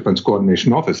Planetary Defense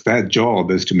Coordination Office, their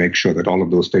job is to make sure that all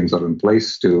of those things are in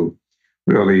place to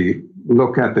really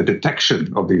look at the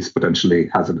detection of these potentially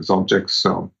hazardous objects.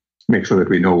 So make sure that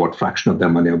we know what fraction of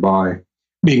them are nearby,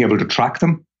 being able to track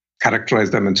them,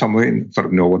 characterize them in some way, and sort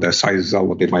of know what their sizes are,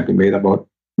 what they might be made of,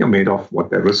 what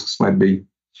their risks might be,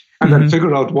 and then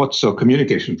figure out what's a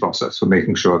communication process for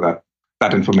making sure that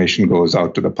that information goes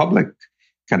out to the public,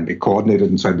 can be coordinated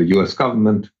inside the U.S.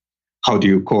 government. How do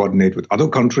you coordinate with other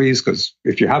countries? Because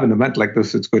if you have an event like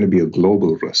this, it's going to be a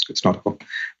global risk. It's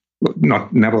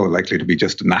never likely to be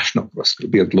just a national risk.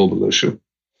 It'll be a global issue.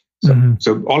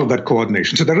 So all of that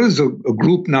coordination. So there is a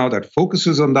group now that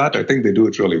focuses on that. I think they do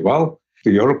it really well.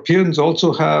 The Europeans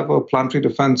also have a planetary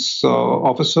defense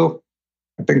officer.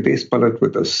 I think they spell it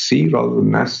with a C rather than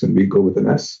an S, and we go with an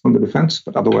S on the defense.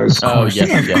 But otherwise, of course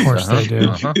they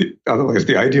do. Otherwise,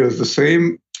 the idea is the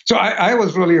same. So I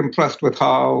was really impressed with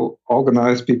how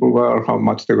organized people were, how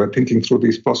much they were thinking through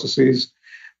these processes.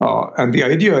 And the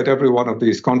idea at every one of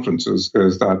these conferences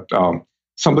is that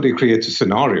somebody creates a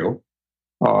scenario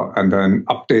and then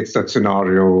updates that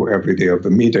scenario every day of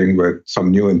the meeting with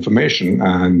some new information.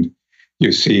 And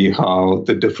You see how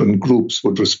the different groups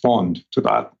would respond to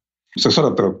that. So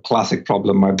sort of the classic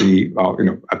problem might be,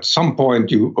 at some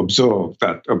point you observe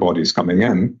that a body is coming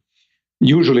in.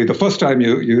 Usually the first time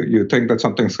you think that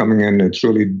something's coming in, it's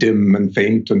really dim and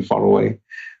faint and far away.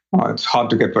 It's hard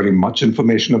to get very much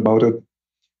information about it.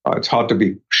 It's hard to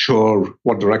be sure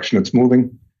what direction it's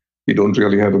moving. You don't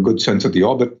really have a good sense of the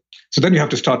orbit. So then you have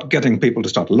to start getting people to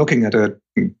start looking at it,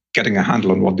 and getting a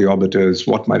handle on what the orbit is,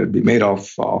 what might it be made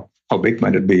of, how big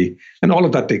might it be, and all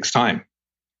of that takes time.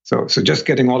 So just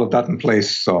getting all of that in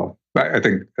place, I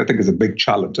think is a big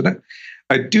challenge. And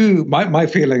my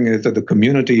feeling is that the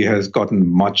community has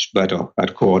gotten much better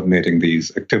at coordinating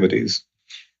these activities.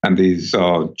 And these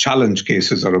challenge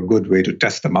cases are a good way to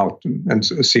test them out and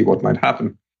see what might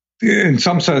happen. In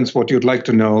some sense, what you'd like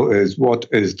to know is what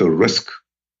is the risk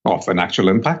of an actual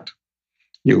impact.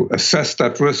 You assess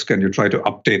that risk and you try to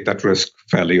update that risk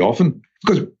fairly often.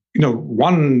 Because,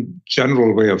 one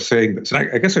general way of saying this, and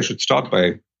I guess I should start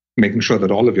by making sure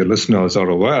that all of your listeners are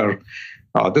aware,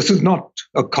 this is not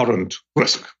a current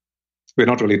risk. We're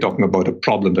not really talking about a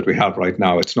problem that we have right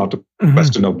now. It's not a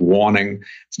question of warning.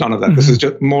 It's none of that. This is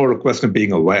just more a question of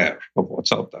being aware of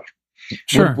what's out there.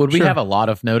 Sure. Would we have a lot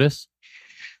of notice?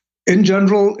 In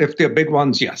general, if they're big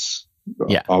ones, yes.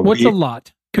 Yeah. What's a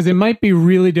lot? Because it might be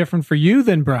really different for you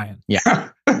than Brian. Yeah.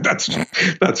 That's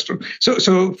true.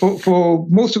 So for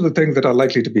most of the things that are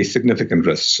likely to be significant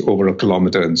risks over a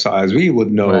kilometer in size, we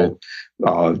would know,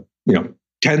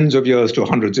 tens of years to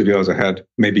hundreds of years ahead,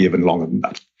 maybe even longer than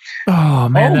that. Oh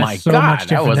man! Oh my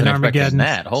God! I wasn't expecting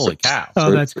that. Holy cow!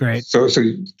 That's great. So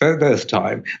there's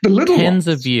time. The little tens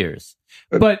of years.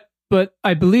 But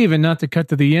I believe, and not to cut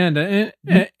to the end,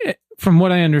 from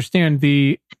what I understand,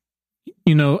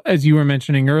 as you were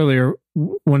mentioning earlier,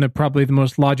 one of probably the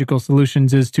most logical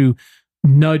solutions is to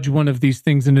nudge one of these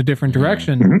things in a different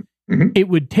direction. It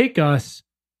would take us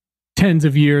tens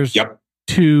of years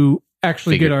to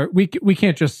actually get our. We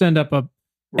can't just send up a.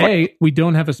 Right. We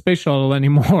don't have a space shuttle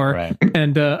anymore,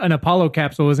 and an Apollo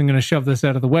capsule isn't going to shove this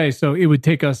out of the way. So it would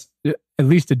take us at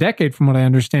least a decade, from what I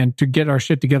understand, to get our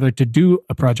shit together to do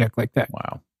a project like that.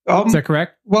 Wow. Is that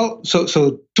correct? Well, so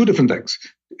two different things.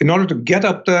 In order to get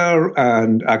up there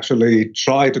and actually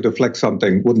try to deflect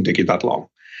something wouldn't take you that long.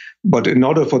 But in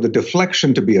order for the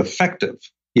deflection to be effective,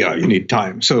 you need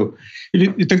time. So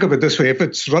you think of it this way. If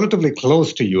it's relatively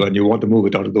close to you and you want to move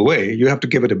it out of the way, you have to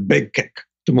give it a big kick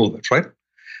to move it, right?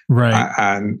 Right.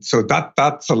 And so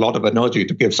that's a lot of energy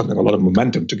to give something, a lot of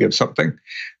momentum to give something.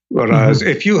 Whereas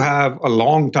if you have a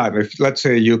long time, if let's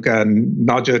say you can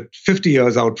nudge it 50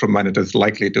 years out from when it is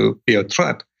likely to be a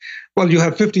threat, well, you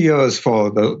have 50 years for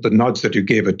the nudge that you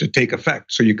gave it to take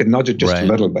effect. So you can nudge it just a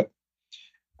little bit.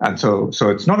 And so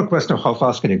it's not a question of how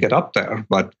fast can you get up there,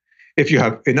 but if you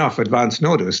have enough advance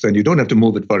notice, then you don't have to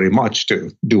move it very much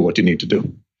to do what you need to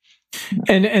do.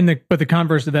 But the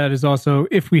converse of that is also,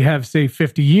 if we have, say,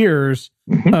 50 years,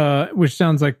 which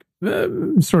sounds like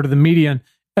sort of the median,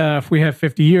 if we have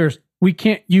 50 years, we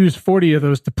can't use 40 of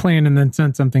those to plan and then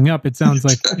send something up. It sounds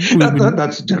like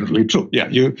that's generally true. Yeah,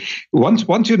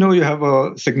 once you know you have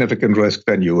a significant risk,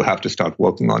 then you have to start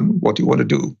working on what you want to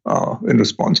do in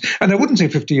response. And I wouldn't say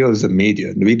 50 years is the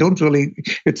median. We don't really.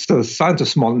 It's the science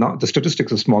of the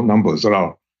statistics of small numbers. There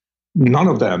are none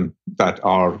of them that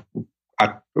are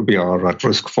at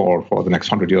risk for the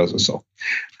next 100 years or so.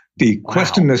 The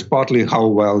question is partly how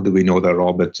well do we know their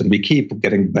orbits, and we keep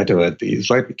getting better at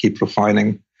these, right? We keep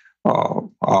refining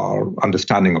our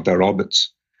understanding of their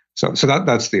orbits. So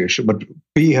that's the issue. But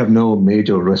we have no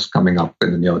major risk coming up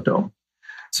in the near term.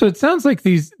 So it sounds like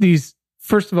these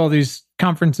first of all, these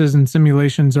conferences and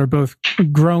simulations are both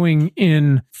growing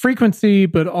in frequency,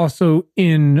 but also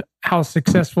in how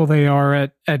successful they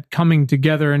are at coming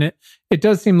together. And it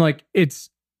does seem like it's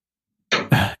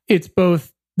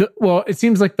both. It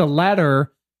seems like the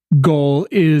latter goal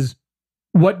is,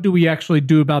 what do we actually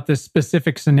do about this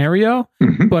specific scenario?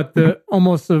 But the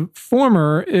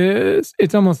former is,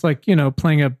 it's almost like,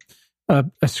 playing a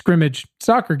scrimmage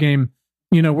soccer game.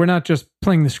 We're not just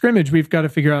playing the scrimmage. We've got to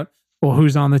figure out, well,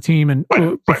 who's on the team, and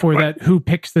before that, who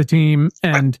picks the team,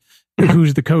 and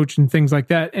who's the coach, and things like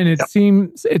that. And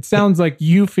it sounds like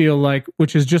you feel like,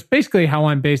 which is just basically how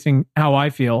I'm basing how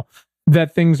I feel,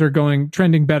 that things are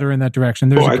trending better in that direction.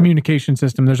 There's a communication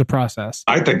system. There's a process.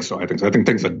 I think so. I think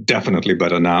things are definitely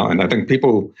better now. And I think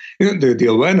people, the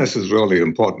awareness is really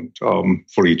important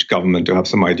for each government to have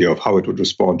some idea of how it would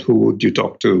respond. Who would you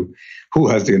talk to? Who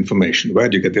has the information? Where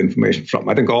do you get the information from?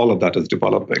 I think all of that is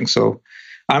developing. So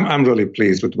I'm really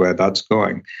pleased with where that's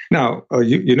going. Now,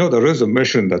 there is a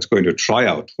mission that's going to try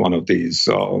out one of these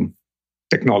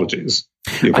technologies.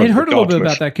 I had heard a little bit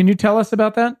about that. Can you tell us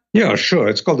about that? Yeah, sure.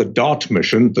 It's called the DART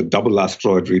mission, the Double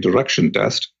Asteroid Redirection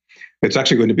Test. It's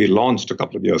actually going to be launched a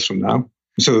couple of years from now.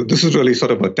 So this is really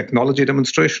sort of a technology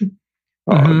demonstration.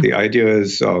 The idea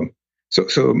is,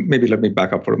 so maybe let me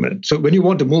back up for a minute. So when you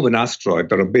want to move an asteroid,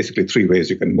 there are basically three ways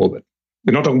you can move it.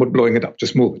 We're not talking about blowing it up,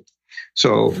 just move it.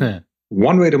 So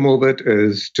one way to move it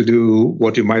is to do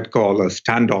what you might call a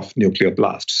standoff nuclear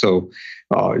blast. So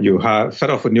you have set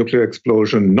off a nuclear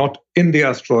explosion, not in the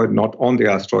asteroid, not on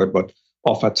the asteroid, but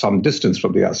off at some distance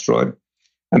from the asteroid.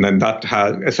 And then that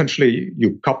has essentially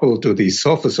you couple to the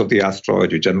surface of the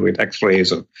asteroid, you generate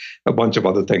X-rays or a bunch of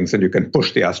other things, and you can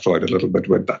push the asteroid a little bit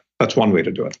with that. That's one way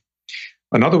to do it.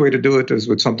 Another way to do it is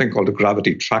with something called a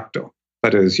gravity tractor.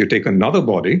 That is, you take another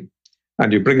body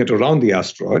and you bring it around the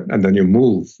asteroid, and then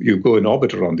you go in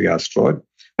orbit around the asteroid.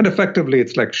 And effectively,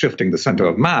 it's like shifting the center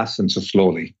of mass, and so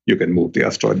slowly you can move the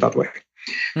asteroid that way.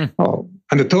 And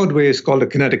the third way is called a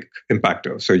kinetic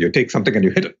impactor. So you take something and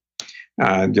you hit it.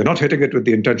 And you're not hitting it with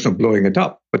the intention of blowing it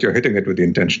up, but you're hitting it with the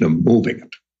intention of moving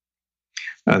it.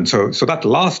 And so that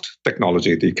last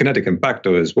technology, the kinetic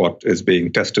impactor, is what is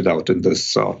being tested out in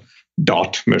this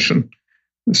DART mission.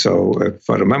 So if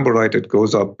I remember right, it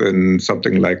goes up in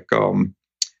something like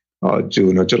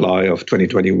June or July of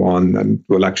 2021 and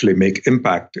will actually make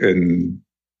impact in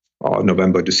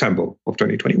November, December of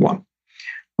 2021.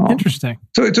 Interesting.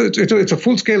 So it's a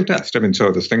full-scale test. I mean,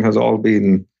 so this thing has all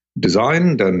been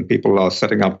designed and people are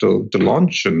setting up to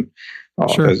launch. And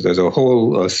there's a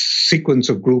whole sequence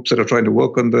of groups that are trying to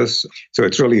work on this. So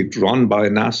it's really run by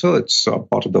NASA. It's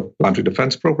part of the Planetary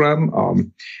Defense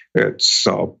Program. It's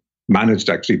managed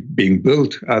actually being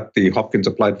built at the Hopkins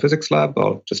Applied Physics Lab,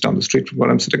 just down the street from where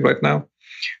I'm sitting right now.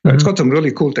 It's got some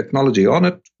really cool technology on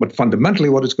it, but fundamentally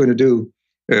what it's going to do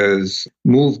is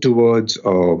move towards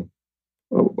a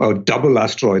double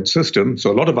asteroid system.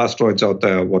 So a lot of asteroids out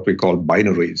there are what we call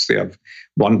binaries. They have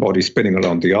one body spinning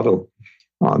around the other.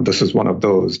 This is one of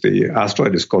those. The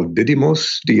asteroid is called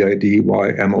Didymos,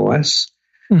 Didymos.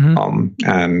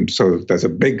 And so there's a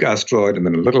big asteroid and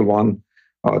then a little one.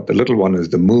 The little one is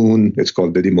the moon. It's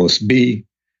called Didymos B.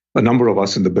 A number of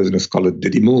us in the business call it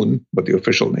Didymoon, but the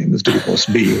official name is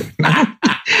Didymos B.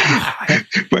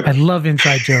 I love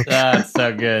inside jokes. That's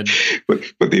so good. But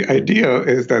the idea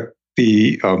is that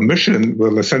the mission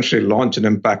will essentially launch an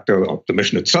impactor, or the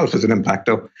mission itself is an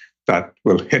impactor that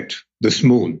will hit this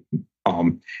moon.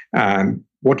 And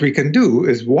what we can do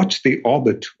is watch the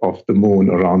orbit of the moon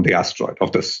around the asteroid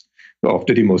of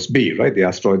Didymos B, right? The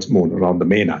asteroid's moon around the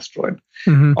main asteroid.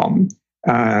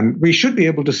 And we should be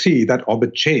able to see that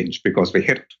orbit change because we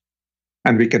hit it.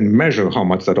 And we can measure how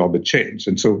much that orbit changed.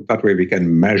 And so that way we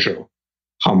can measure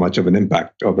how much of an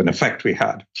impact, of an effect we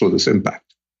had through this impact.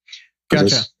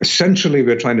 Gotcha. Essentially,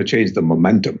 we're trying to change the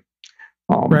momentum.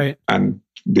 Right. And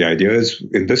the idea is,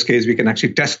 in this case, we can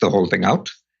actually test the whole thing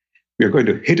out. We're going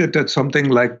to hit it at something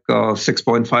like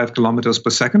 6.5 kilometers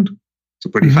per second. So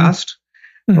pretty fast.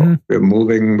 We're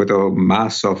moving with a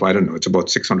mass of, I don't know, it's about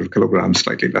 600 kilograms,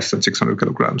 slightly less than 600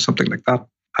 kilograms, something like that.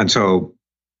 And so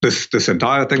this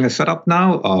entire thing is set up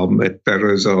now.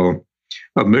 There is a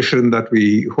mission that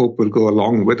we hope will go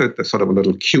along with it. There's sort of a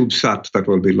little CubeSat that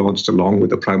will be launched along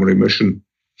with the primary mission.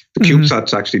 The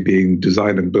CubeSat's actually being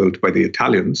designed and built by the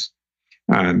Italians.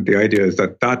 And the idea is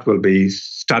that will be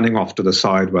standing off to the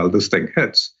side while this thing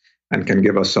hits and can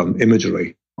give us some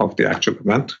imagery of the actual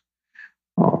event.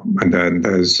 And then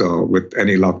there's, with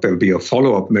any luck, there'll be a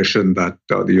follow-up mission that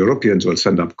the Europeans will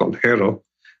send up called HERO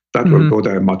that will go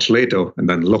there much later and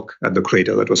then look at the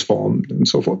crater that was formed and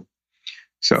so forth.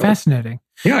 So fascinating.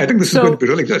 Yeah, I think this is going to be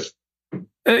really good.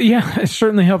 Yeah, it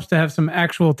certainly helps to have some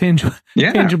actual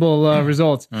tangible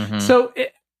results. So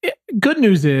good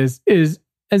news is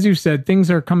as you said,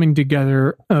 things are coming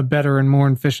together better and more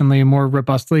efficiently and more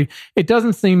robustly. It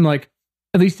doesn't seem like,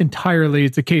 at least entirely,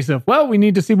 it's a case of, well, we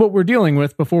need to see what we're dealing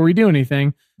with before we do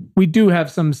anything. We do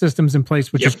have some systems in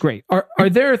place, which is great. Are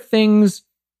there things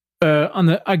on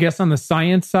the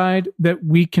science side that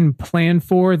we can plan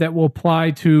for that will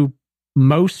apply to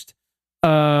most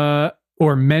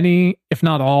or many, if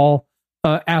not all,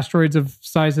 asteroids of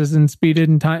sizes and speeds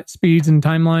and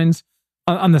timelines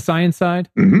on the science side?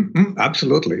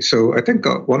 Absolutely. So I think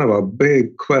one of our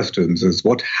big questions is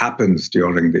what happens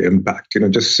during the impact,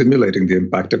 just simulating the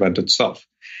impact event itself.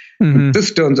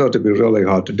 This turns out to be really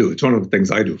hard to do. It's one of the things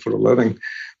I do for a living.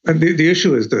 And the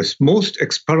issue is this: most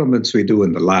experiments we do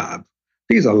in the lab,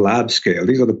 these are lab scale.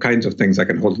 These are the kinds of things I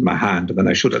can hold in my hand and then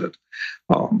I shoot at it.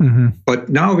 But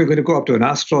now we're going to go up to an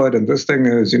asteroid and this thing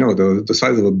is, the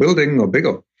size of a building or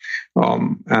bigger.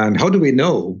 And how do we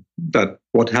know that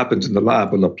what happens in the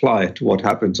lab will apply to what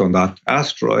happens on that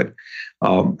asteroid?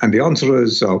 And the answer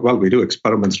is, well, we do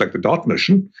experiments like the DART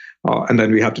mission, and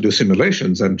then we have to do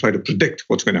simulations and try to predict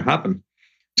what's going to happen.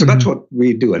 So that's what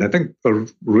we do. And I think a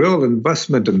real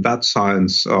investment in that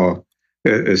science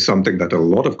is something that a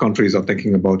lot of countries are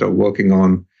thinking about or working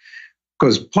on.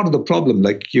 Because part of the problem,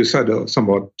 like you said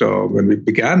somewhat when we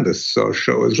began this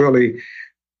show, is really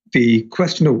the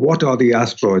question of what are the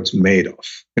asteroids made of,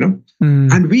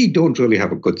 And we don't really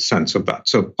have a good sense of that.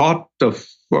 So part of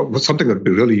something that would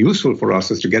be really useful for us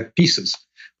is to get pieces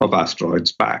of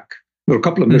asteroids back. There are a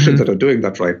couple of missions that are doing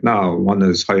that right now. One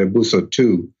is Hayabusa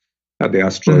 2 at the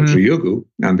asteroid Ryugu,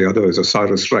 and the other is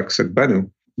OSIRIS-REx at Bennu.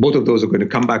 Both of those are going to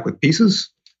come back with pieces.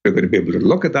 We're going to be able to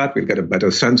look at that. We'll get a better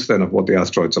sense then of what the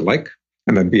asteroids are like,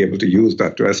 and then be able to use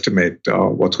that to estimate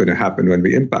what's going to happen when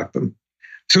we impact them.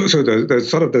 So there's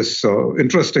sort of this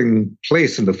interesting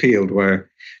place in the field where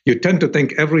you tend to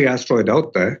think every asteroid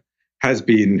out there has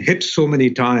been hit so many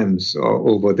times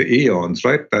over the eons,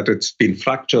 right, that it's been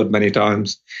fractured many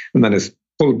times and then is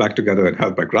pulled back together and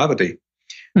held by gravity.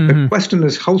 The question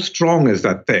is, how strong is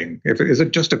that thing? Is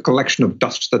it just a collection of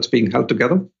dust that's being held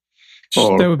together?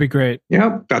 Or, that would be great.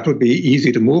 Yeah, that would be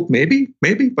easy to move, maybe,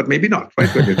 but maybe not,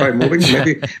 right? When you try moving,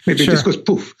 maybe it just goes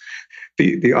poof.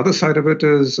 The other side of it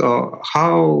is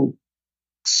how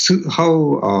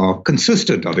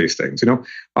consistent are these things?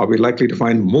 Are we likely to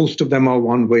find most of them are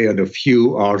one way and a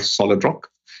few are solid rock?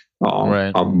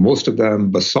 Right. Are most of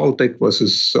them basaltic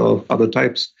versus other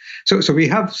types? So we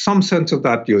have some sense of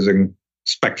that using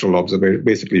spectral observation.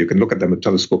 Basically, you can look at them with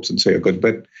telescopes and say a good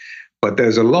bit. But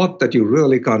there's a lot that you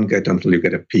really can't get until you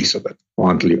get a piece of it or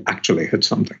until you actually hit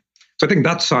something. So I think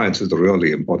that science is the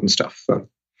really important stuff.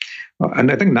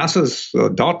 And I think NASA's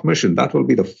DART mission, that will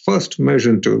be the first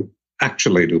mission to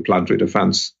actually do planetary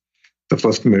defense, the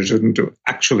first mission to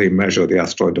actually measure the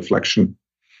asteroid deflection,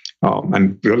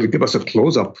 and really give us a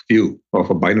close-up view of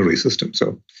a binary system.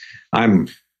 So I'm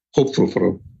hopeful for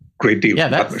a great deal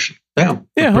from that mission. That's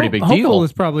a pretty big deal. Hopeful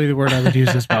is probably the word I would use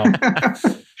as well.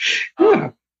 Yeah.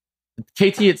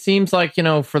 KT, it seems like,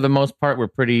 for the most part, we're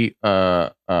pretty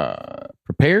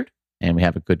prepared and we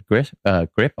have a good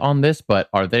grip on this. But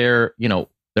are there,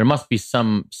 there must be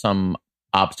some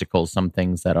obstacles, some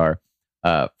things that are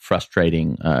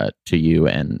frustrating to you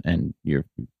and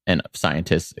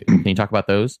scientists. Can you talk about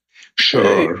those?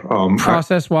 Sure.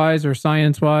 Process-wise or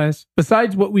science-wise,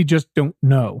 besides what we just don't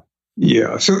know.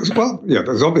 Yeah.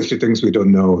 There's obviously things we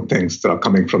don't know, things that are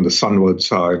coming from the sunward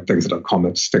side, things that are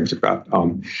comets, things like that.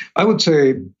 I would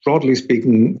say, broadly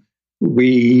speaking,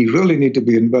 we really need to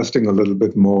be investing a little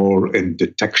bit more in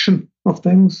detection of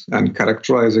things and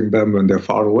characterizing them when they're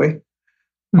far away.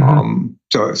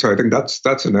 So I think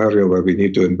that's an area where we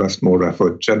need to invest more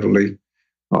effort generally.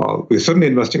 We're certainly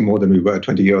investing more than we were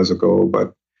 20 years ago,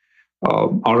 but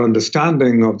our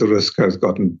understanding of the risk has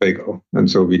gotten bigger, and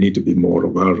so we need to be more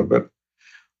aware of it.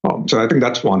 So I think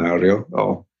that's one area.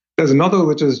 There's another,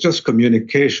 which is just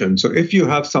communication. So if you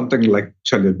have something like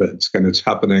Chelyabinsk and it's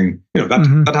happening,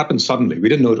 that happened suddenly. We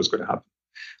didn't know it was going to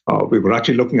happen. We were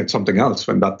actually looking at something else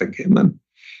when that thing came in.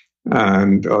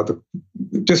 And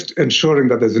just ensuring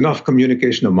that there's enough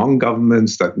communication among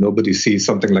governments that nobody sees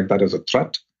something like that as a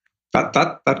threat.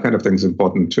 That kind of thing is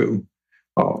important too.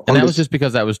 And that was just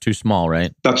because that was too small,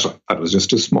 right? That's right. That was just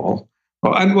too small.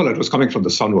 It was coming from the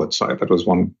sunward side. That was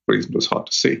one reason it was hard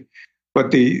to see.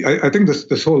 But I think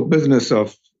this whole business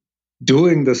of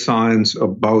doing the science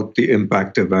about the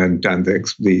impact event and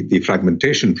the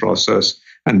fragmentation process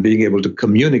and being able to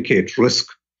communicate risk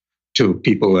to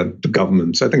people and to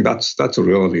governments, I think that's a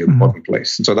really important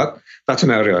place. And so that's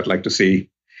an area I'd like to see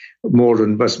more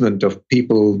investment of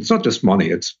people. It's not just money.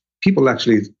 It's people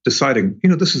actually deciding,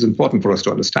 this is important for us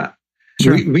to understand.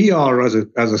 Sure. We are, as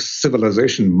a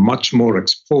civilization, much more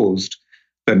exposed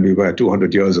than we were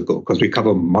 200 years ago because we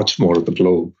cover much more of the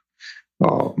globe.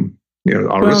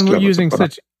 We're using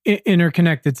such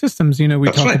interconnected systems. We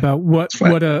That's talk right. about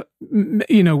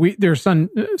there's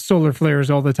solar flares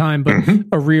all the time, but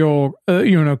a real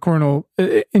coronal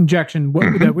injection,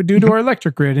 what that would do to our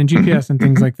electric grid and GPS and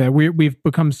things like that. We've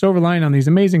become so reliant on these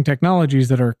amazing technologies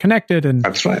that are connected and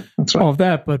That's right. all of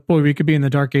that. But boy, we could be in the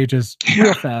dark ages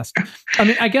real fast. I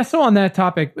mean, I guess so. On that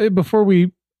topic, before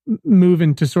we move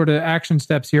into sort of action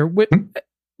steps here,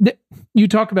 you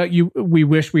talk about we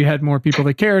wish we had more people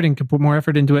that cared and could put more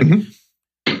effort into it.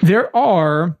 There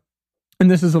are, and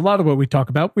this is a lot of what we talk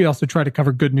about, we also try to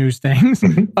cover good news things,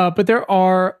 but there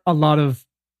are a lot of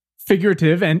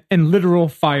figurative and literal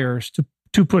fires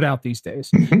to put out these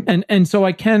days. And so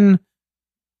I can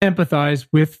empathize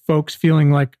with folks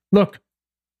feeling like, look,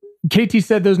 KT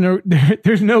said there's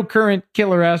no current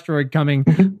killer asteroid coming.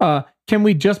 Can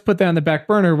we just put that on the back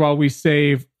burner while we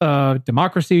save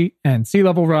democracy and sea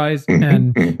level rise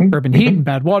and urban heat and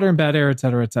bad water and bad air, et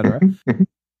cetera, et cetera?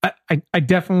 I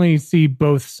definitely see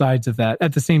both sides of that.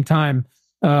 At the same time,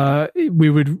 we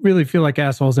would really feel like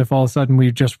assholes if all of a sudden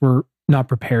we just were not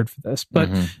prepared for this. But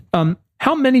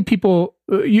how many people,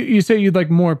 you say you'd like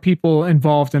more people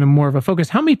involved in a more of a focus.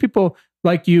 How many people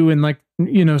like you and like,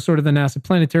 sort of the NASA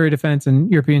Planetary Defense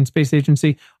and European Space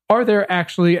Agency, are there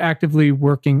actually actively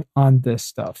working on this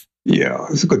stuff? Yeah,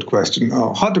 it's a good question.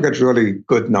 Hard to get really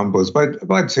good numbers, but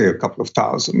I'd say a couple of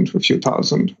thousand, a few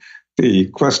thousand. The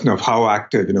question of how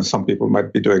active, some people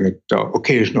might be doing it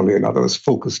occasionally and others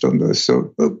focused on this.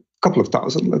 So a couple of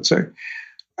thousand, let's say.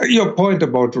 Your point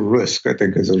about risk, I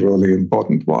think, is a really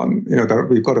important one. That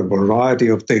we've got a variety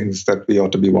of things that we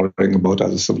ought to be worrying about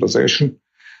as a civilization.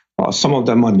 Some of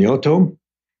them are near-term.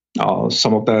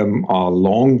 Some of them are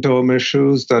long-term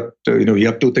issues that, you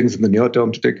have to do things in the near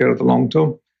term to take care of the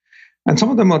long-term. And some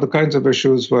of them are the kinds of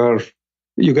issues where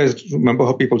you guys remember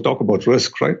how people talk about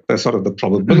risk, right? There's sort of the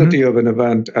probability of an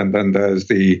event, and then there's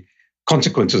the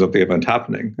consequences of the event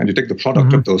happening. And you take the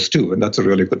product of those two, and that's a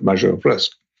really good measure of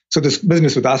risk. So this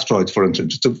business with asteroids, for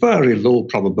instance, it's a very low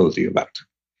probability event.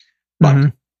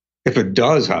 But if it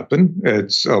does happen,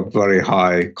 it's a very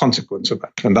high consequence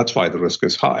event. And that's why the risk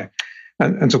is high.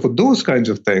 And so for those kinds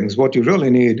of things, what you really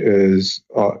need is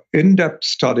in-depth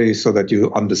study so that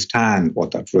you understand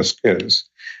what that risk is.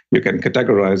 You can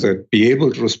categorize it, be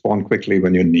able to respond quickly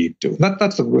when you need to.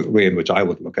 That's the way in which I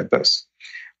would look at this.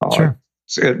 Sure.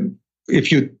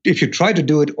 If you try to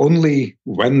do it only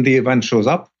when the event shows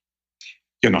up,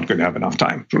 you're not going to have enough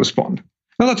time to respond.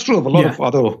 Now, that's true of a lot of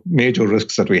other major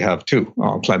risks that we have too,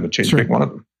 climate change being one of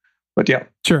them. But yeah.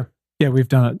 Sure. Yeah, we've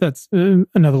done it. That's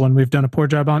another one we've done a poor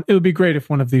job on. It would be great if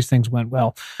one of these things went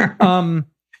well.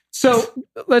 So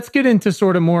let's get into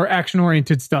sort of more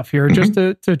action-oriented stuff here, just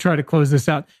to try to close this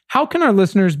out. How can our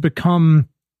listeners become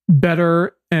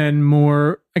better and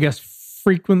more, I guess,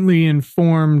 frequently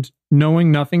informed,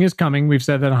 knowing nothing is coming? We've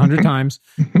said that 100 times,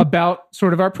 about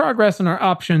sort of our progress and our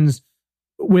options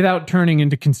without turning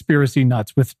into conspiracy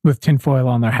nuts with tinfoil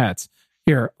on their hats.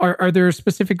 Here, are there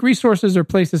specific resources or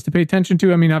places to pay attention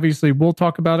to? I mean, obviously, we'll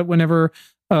talk about it whenever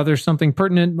there's something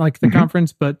pertinent like the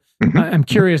conference, but I'm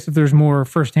curious if there's more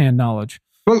firsthand knowledge.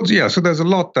 Well, yeah, so there's a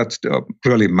lot that's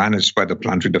really managed by the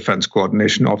Planetary Defense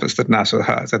Coordination Office that NASA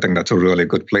has. I think that's a really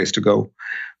good place to go.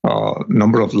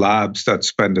 Number of labs that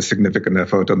spend a significant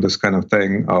effort on this kind of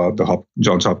thing. The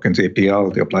Johns Hopkins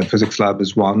APL, the Applied Physics Lab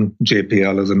is one,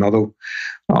 JPL is another.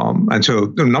 And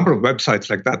so a number of websites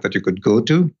like that you could go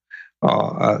to.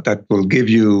 That will give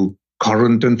you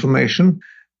current information.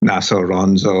 NASA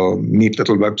runs a neat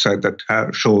little website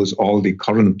that shows all the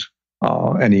current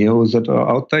NEOs that are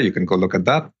out there. You can go look at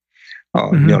that.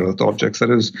 Near Earth objects,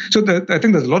 that is. So I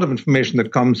think there's a lot of information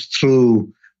that comes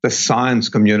through the science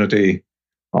community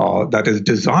that is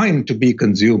designed to be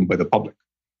consumed by the public.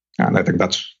 And I think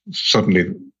that's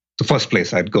certainly the first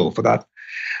place I'd go for that.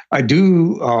 I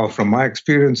do, from my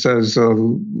experience, as a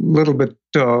little bit,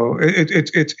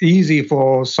 it's easy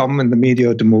for some in the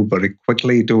media to move very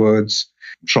quickly towards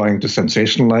trying to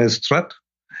sensationalize threat.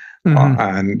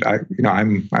 And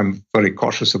I'm very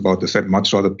cautious about this. I'd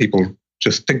much rather people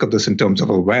just think of this in terms of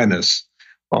awareness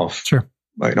of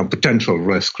potential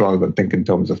risk rather than think in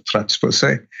terms of threats per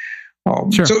se.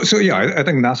 So yeah, I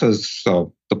think NASA's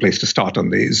the place to start on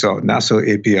these. NASA,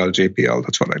 APL, JPL,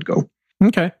 that's where I'd go.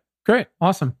 Okay, great,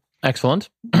 awesome. Excellent.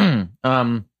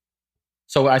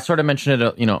 So I sort of mentioned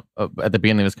it, at the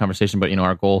beginning of this conversation, but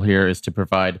our goal here is to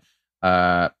provide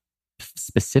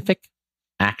specific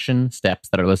action steps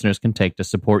that our listeners can take to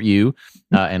support you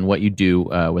and what you do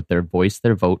with their voice,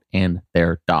 their vote, and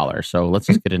their dollar. So let's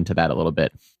just get into that a little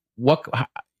bit.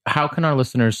 How can our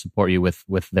listeners support you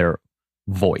with their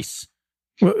voice?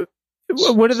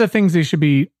 What are the things they should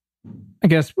be? I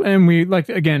guess, and we like,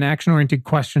 again, action-oriented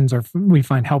questions we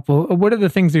find helpful. What are the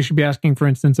things they should be asking, for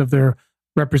instance, of their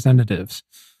representatives?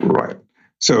 Right.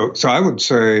 So I would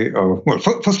say,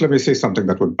 first let me say something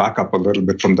that would back up a little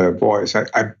bit from their voice.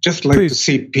 I'd just like to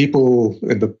see people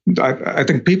I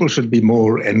think people should be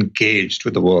more engaged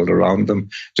with the world around them,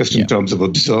 just in terms of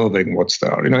observing what's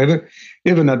there.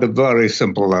 Even at the very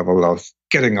simple level of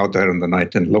getting out there in the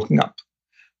night and looking up.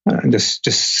 And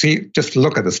just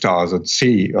look at the stars and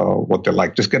see what they're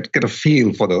like. Just get a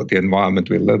feel for the environment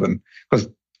we live in, because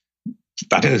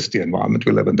that is the environment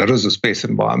we live in. There is a space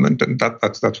environment, and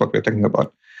that's what we're thinking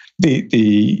about.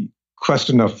 The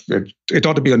question of it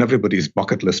ought to be on everybody's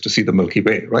bucket list to see the Milky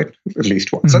Way, right? At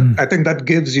least once. I think that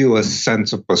gives you a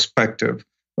sense of perspective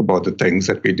about the things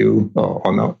that we do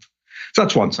on Earth. So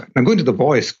that's one side. Now, going to the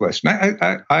voice question,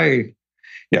 I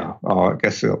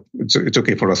guess it's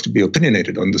okay for us to be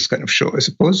opinionated on this kind of show, I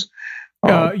suppose.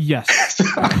 Yes.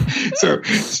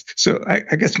 So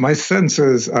I guess my sense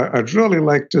is I'd really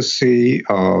like to see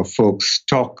folks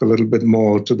talk a little bit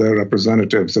more to their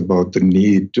representatives about the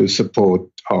need to support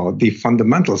the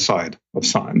fundamental side of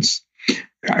science.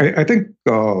 I think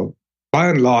by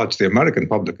and large, the American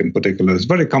public in particular is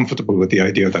very comfortable with the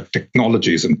idea that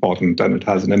technology is important and it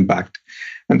has an impact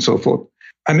and so forth.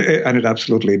 And it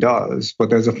absolutely does. But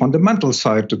there's a fundamental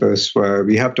side to this where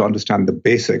we have to understand the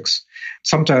basics.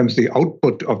 Sometimes the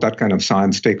output of that kind of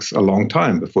science takes a long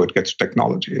time before it gets to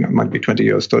technology. It might be 20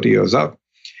 years, 30 years out.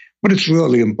 But it's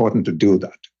really important to do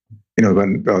that.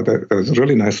 When there's a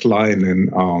really nice line in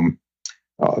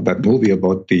that movie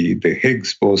about the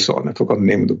Higgs boson. I forgot the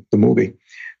name of the movie.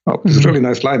 There's a really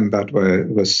nice line in that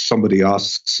where somebody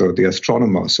asks the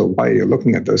astronomer, so why are you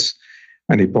looking at this?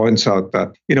 And he points out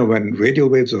that, when radio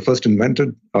waves were first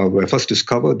invented, were first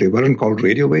discovered, they weren't called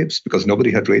radio waves because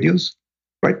nobody had radios,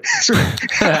 right?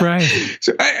 Right.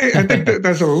 So I think that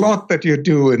there's a lot that you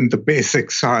do in the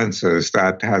basic sciences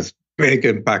that has big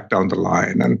impact down the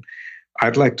line. And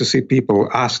I'd like to see people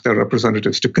ask their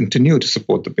representatives to continue to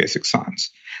support the basic science.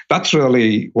 That's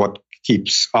really what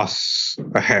keeps us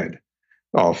ahead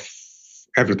of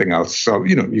everything else. So,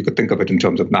 you could think of it in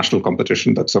terms of national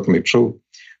competition. That's certainly true.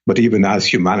 But even as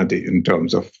humanity, in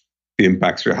terms of the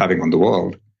impacts we're having on the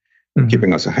world,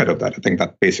 keeping us ahead of that, I think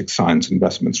that basic science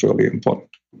investment is really important.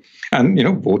 And,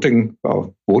 voting,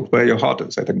 vote where your heart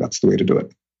is. I think that's the way to do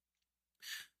it.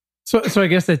 So I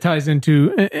guess that ties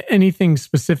into anything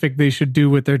specific they should do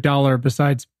with their dollar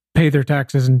besides pay their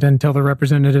taxes and then tell their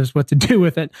representatives what to do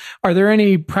with it. Are there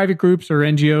any private groups or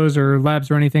NGOs or labs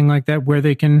or anything like that where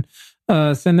they can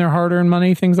send their hard-earned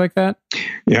money, things like that?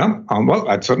 Yeah. Well,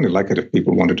 I'd certainly like it if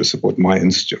people wanted to support my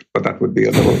institute, but that would be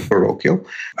a little parochial.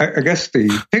 I guess the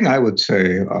thing I would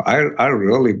say, I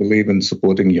really believe in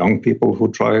supporting young people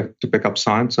who try to pick up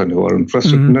science and who are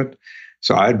interested in it.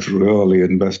 So I'd really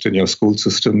invest in your school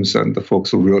systems and the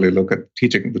folks who really look at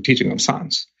the teaching of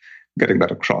science, getting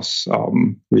that across.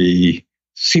 We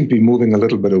seem to be moving a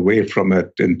little bit away from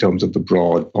it in terms of the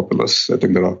broad populace. I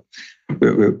think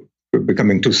we're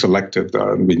becoming too selective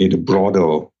there, and we need a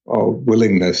broader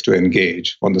willingness to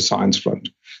engage on the science front.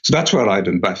 So that's where I'd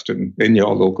invest in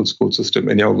your local school system,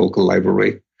 in your local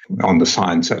library, on the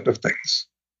science end of things.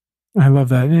 I love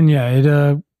that.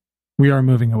 And we are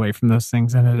moving away from those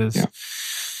things, and it is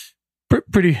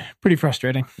pretty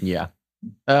frustrating. Yeah.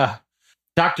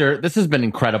 Doctor, this has been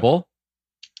incredible.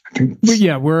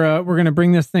 We're going to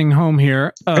bring this thing home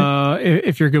here.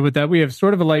 If you're good with that, we have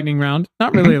sort of a lightning round,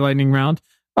 not really a lightning round.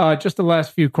 Just the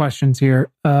last few questions here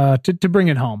to bring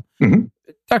it home.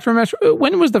 Dr. Ramesh,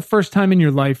 when was the first time in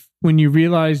your life when you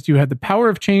realized you had the power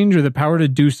of change or the power to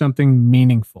do something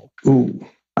meaningful? Ooh,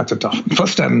 that's a tough one.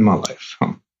 First time in my life.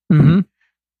 Huh?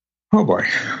 Oh boy.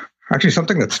 Actually,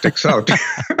 something that sticks out.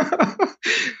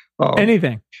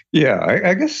 Anything. Yeah,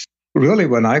 I guess really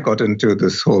when I got into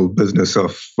this whole business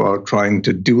of trying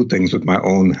to do things with my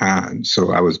own hands.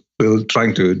 So I was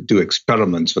trying to do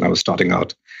experiments when I was starting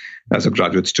out as a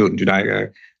graduate student.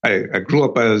 I grew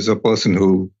up as a person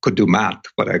who could do math,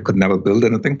 but I could never build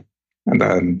anything. And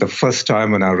then the first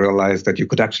time when I realized that you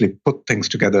could actually put things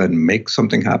together and make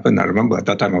something happen, I remember at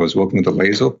that time I was working with a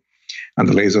laser, and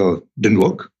the laser didn't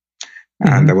work.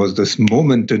 And there was this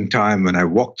moment in time when I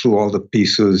walked through all the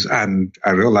pieces and I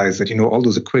realized that, all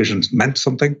those equations meant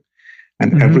something,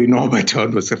 and every knob I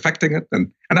turned was affecting it.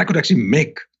 And I could actually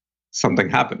make something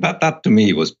happen. That to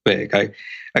me was big.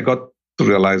 I got the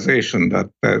realization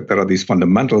that there are these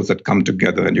fundamentals that come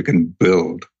together and you can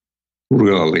build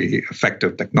really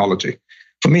effective technology.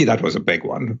 For me, that was a big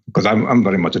one because I'm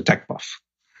very much a tech buff.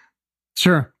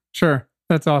 Sure.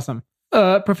 That's awesome.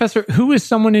 Professor, who is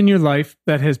someone in your life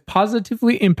that has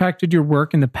positively impacted your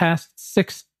work in the past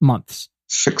 6 months?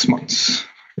 6 months.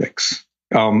 Yikes.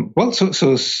 Well,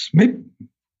 so maybe,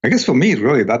 I guess for me,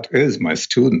 really, that is my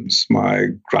students, my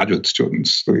graduate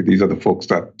students. So these are the folks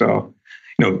that,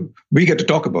 we get to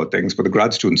talk about things, but the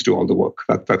grad students do all the work.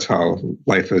 That's how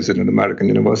life is in an American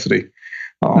university.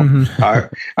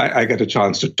 I get a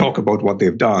chance to talk about what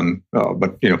they've done.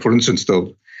 But, for instance,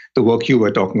 the work you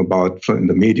were talking about in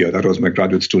the media, that was my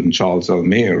graduate student, Charles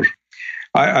Almayer.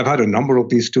 I've had a number of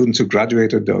these students who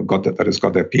graduated, got their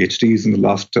PhDs in the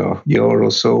last year or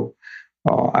so.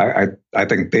 I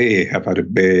think they have had a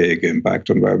big impact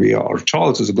on where we are.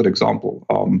 Charles is a good example.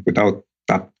 Without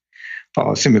that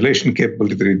simulation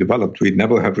capability that he developed, we'd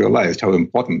never have realized how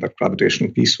important that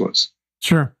gravitational piece was.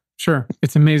 Sure. Sure.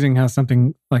 It's amazing how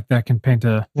something like that can paint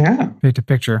a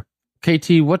picture.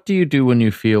 KT, what do you do when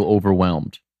you feel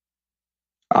overwhelmed?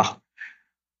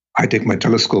 I take my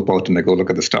telescope out and I go look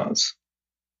at the stars.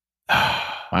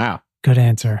 Wow. Good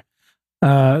answer.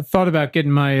 Thought about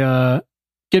getting my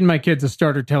kids a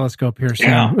starter telescope here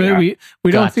soon. Yeah.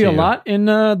 We don't see a lot in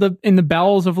the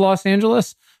bowels of Los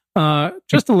Angeles.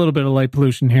 Just a little bit of light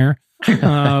pollution here.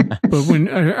 But when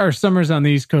our summers on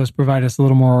the East Coast provide us a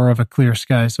little more of a clear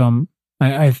sky, so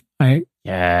I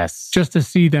yes, just to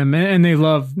see them, and they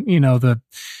love the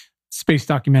space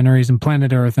documentaries and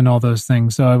Planet Earth and all those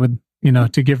things. So I would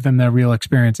to give them that real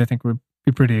experience, I think would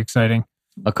be pretty exciting.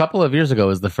 A couple of years ago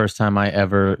was the first time I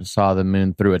ever saw the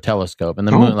moon through a telescope, and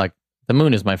the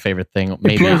moon is my favorite thing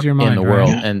maybe in the world,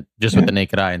 right? And just with the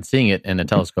naked eye and seeing it in a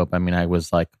telescope, I mean, I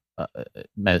was like.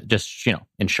 Just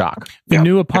in shock. The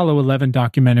new Apollo 11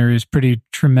 documentary is pretty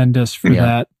tremendous for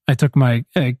that. I took my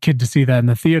kid to see that in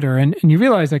the theater, and you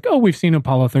realize we've seen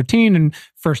Apollo 13 and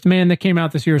First Man that came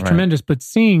out this year is tremendous, but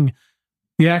seeing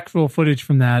the actual footage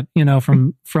from that,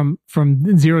 from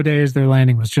 0 days their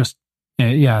landing was just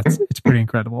it's pretty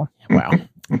incredible. Wow.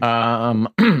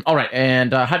 All right,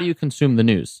 and how do you consume the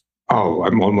news? Oh,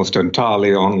 I'm almost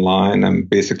entirely online. I'm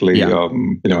basically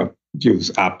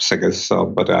use apps, I guess,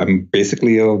 but I'm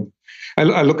basically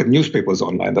I look at newspapers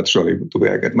online. That's really the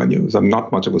way I get my news. I'm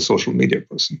not much of a social media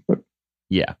person, but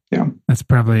yeah, that's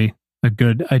probably a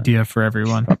good idea for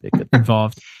everyone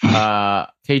involved.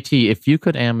 KT, if you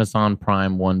could Amazon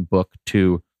Prime one book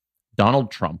to Donald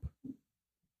Trump,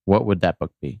 what would that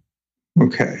book be?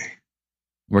 Okay,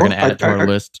 we're going to add it to our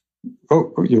list.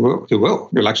 Oh, you will.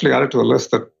 You'll actually add it to a list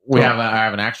that I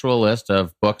have an actual list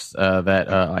of books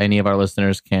that any of our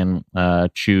listeners can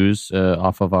choose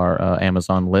off of our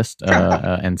Amazon list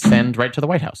and send right to the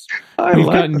White House. We've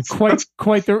gotten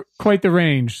quite the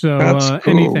range. So that's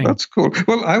cool. Anything. That's cool.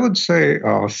 Well, I would say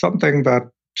something that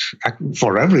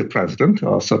for every president,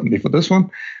 certainly for this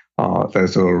one,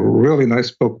 there's a really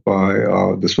nice book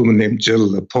by this woman named Jill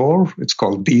Lepore. It's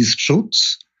called These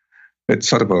Truths. It's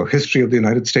sort of a history of the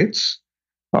United States,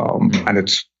 and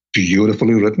it's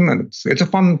beautifully written, and it's a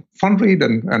fun read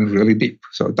and really deep.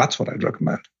 So that's what I'd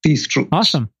recommend. These Truths.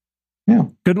 Awesome. Yeah.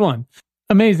 Good one.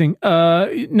 Amazing. Now,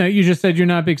 you just said you're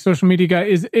not a big social media guy.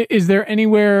 Is there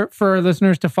anywhere for our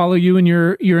listeners to follow you and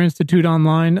your institute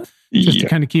online, just to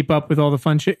kind of keep up with all the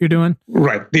fun shit you're doing?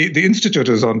 Right. The institute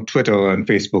is on Twitter and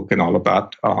Facebook and all of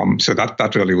that. So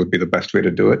that really would be the best way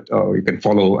to do it. You can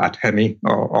follow @Hemi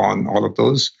on all of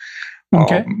those.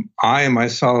 Okay. I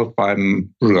myself,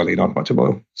 I'm really not much of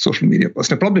a social media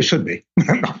person. I probably should be.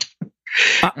 I'm not.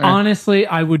 Honestly,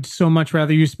 I would so much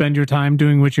rather you spend your time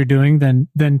doing what you're doing than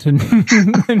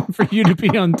for you to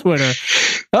be on Twitter.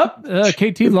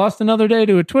 KT lost another day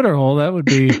to a Twitter hole. That would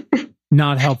be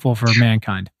not helpful for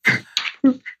mankind.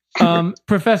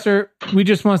 Professor, we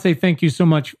just want to say thank you so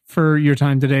much for your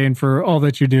time today and for all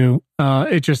that you do.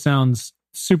 It just sounds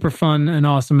super fun and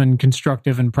awesome and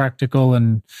constructive and practical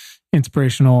and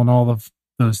inspirational and all of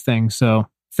those things. So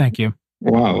thank you.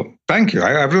 Wow. Thank you.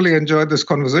 I've really enjoyed this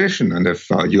conversation. And if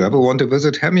you ever want to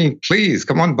visit Hemi, please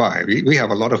come on by. We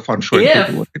have a lot of fun showing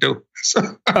people what we do. So.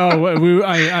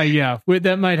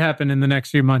 That might happen in the next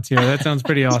few months here. That sounds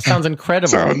pretty awesome. Sounds incredible.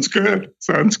 Sounds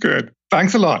good.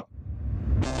 Thanks a lot.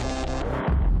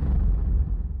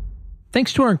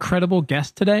 Thanks to our incredible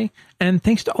guest today, and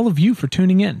thanks to all of you for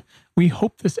tuning in. We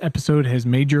hope this episode has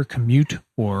made your commute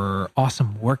or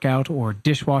awesome workout or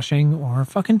dishwashing or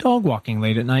fucking dog walking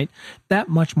late at night that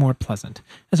much more pleasant.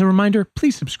 As a reminder,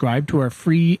 please subscribe to our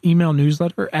free email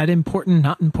newsletter at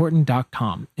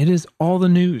importantnotimportant.com. It is all the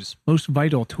news most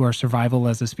vital to our survival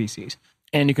as a species.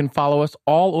 And you can follow us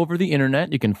all over the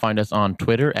internet. You can find us on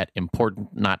Twitter at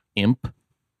importantnotimp.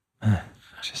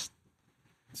 Just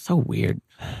so weird.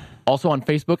 Also on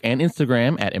Facebook and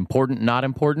Instagram at Important Not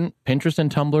Important. Pinterest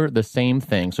and Tumblr, the same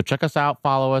thing. So check us out,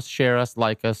 follow us, share us,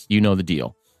 like us. You know the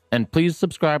deal. And please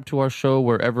subscribe to our show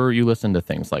wherever you listen to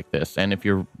things like this. And if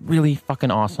you're really fucking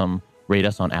awesome, rate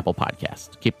us on Apple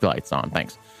Podcasts. Keep the lights on.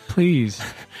 Thanks. Please.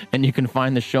 And you can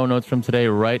find the show notes from today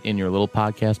right in your little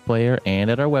podcast player and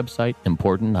at our website,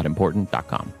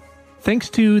 importantnotimportant.com.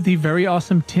 Thanks to the very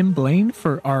awesome Tim Blaine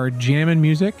for our jammin'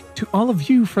 music, to all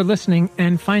of you for listening,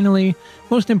 and finally,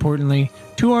 most importantly,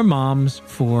 to our moms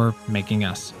for making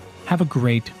us. Have a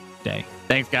great day.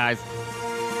 Thanks, guys.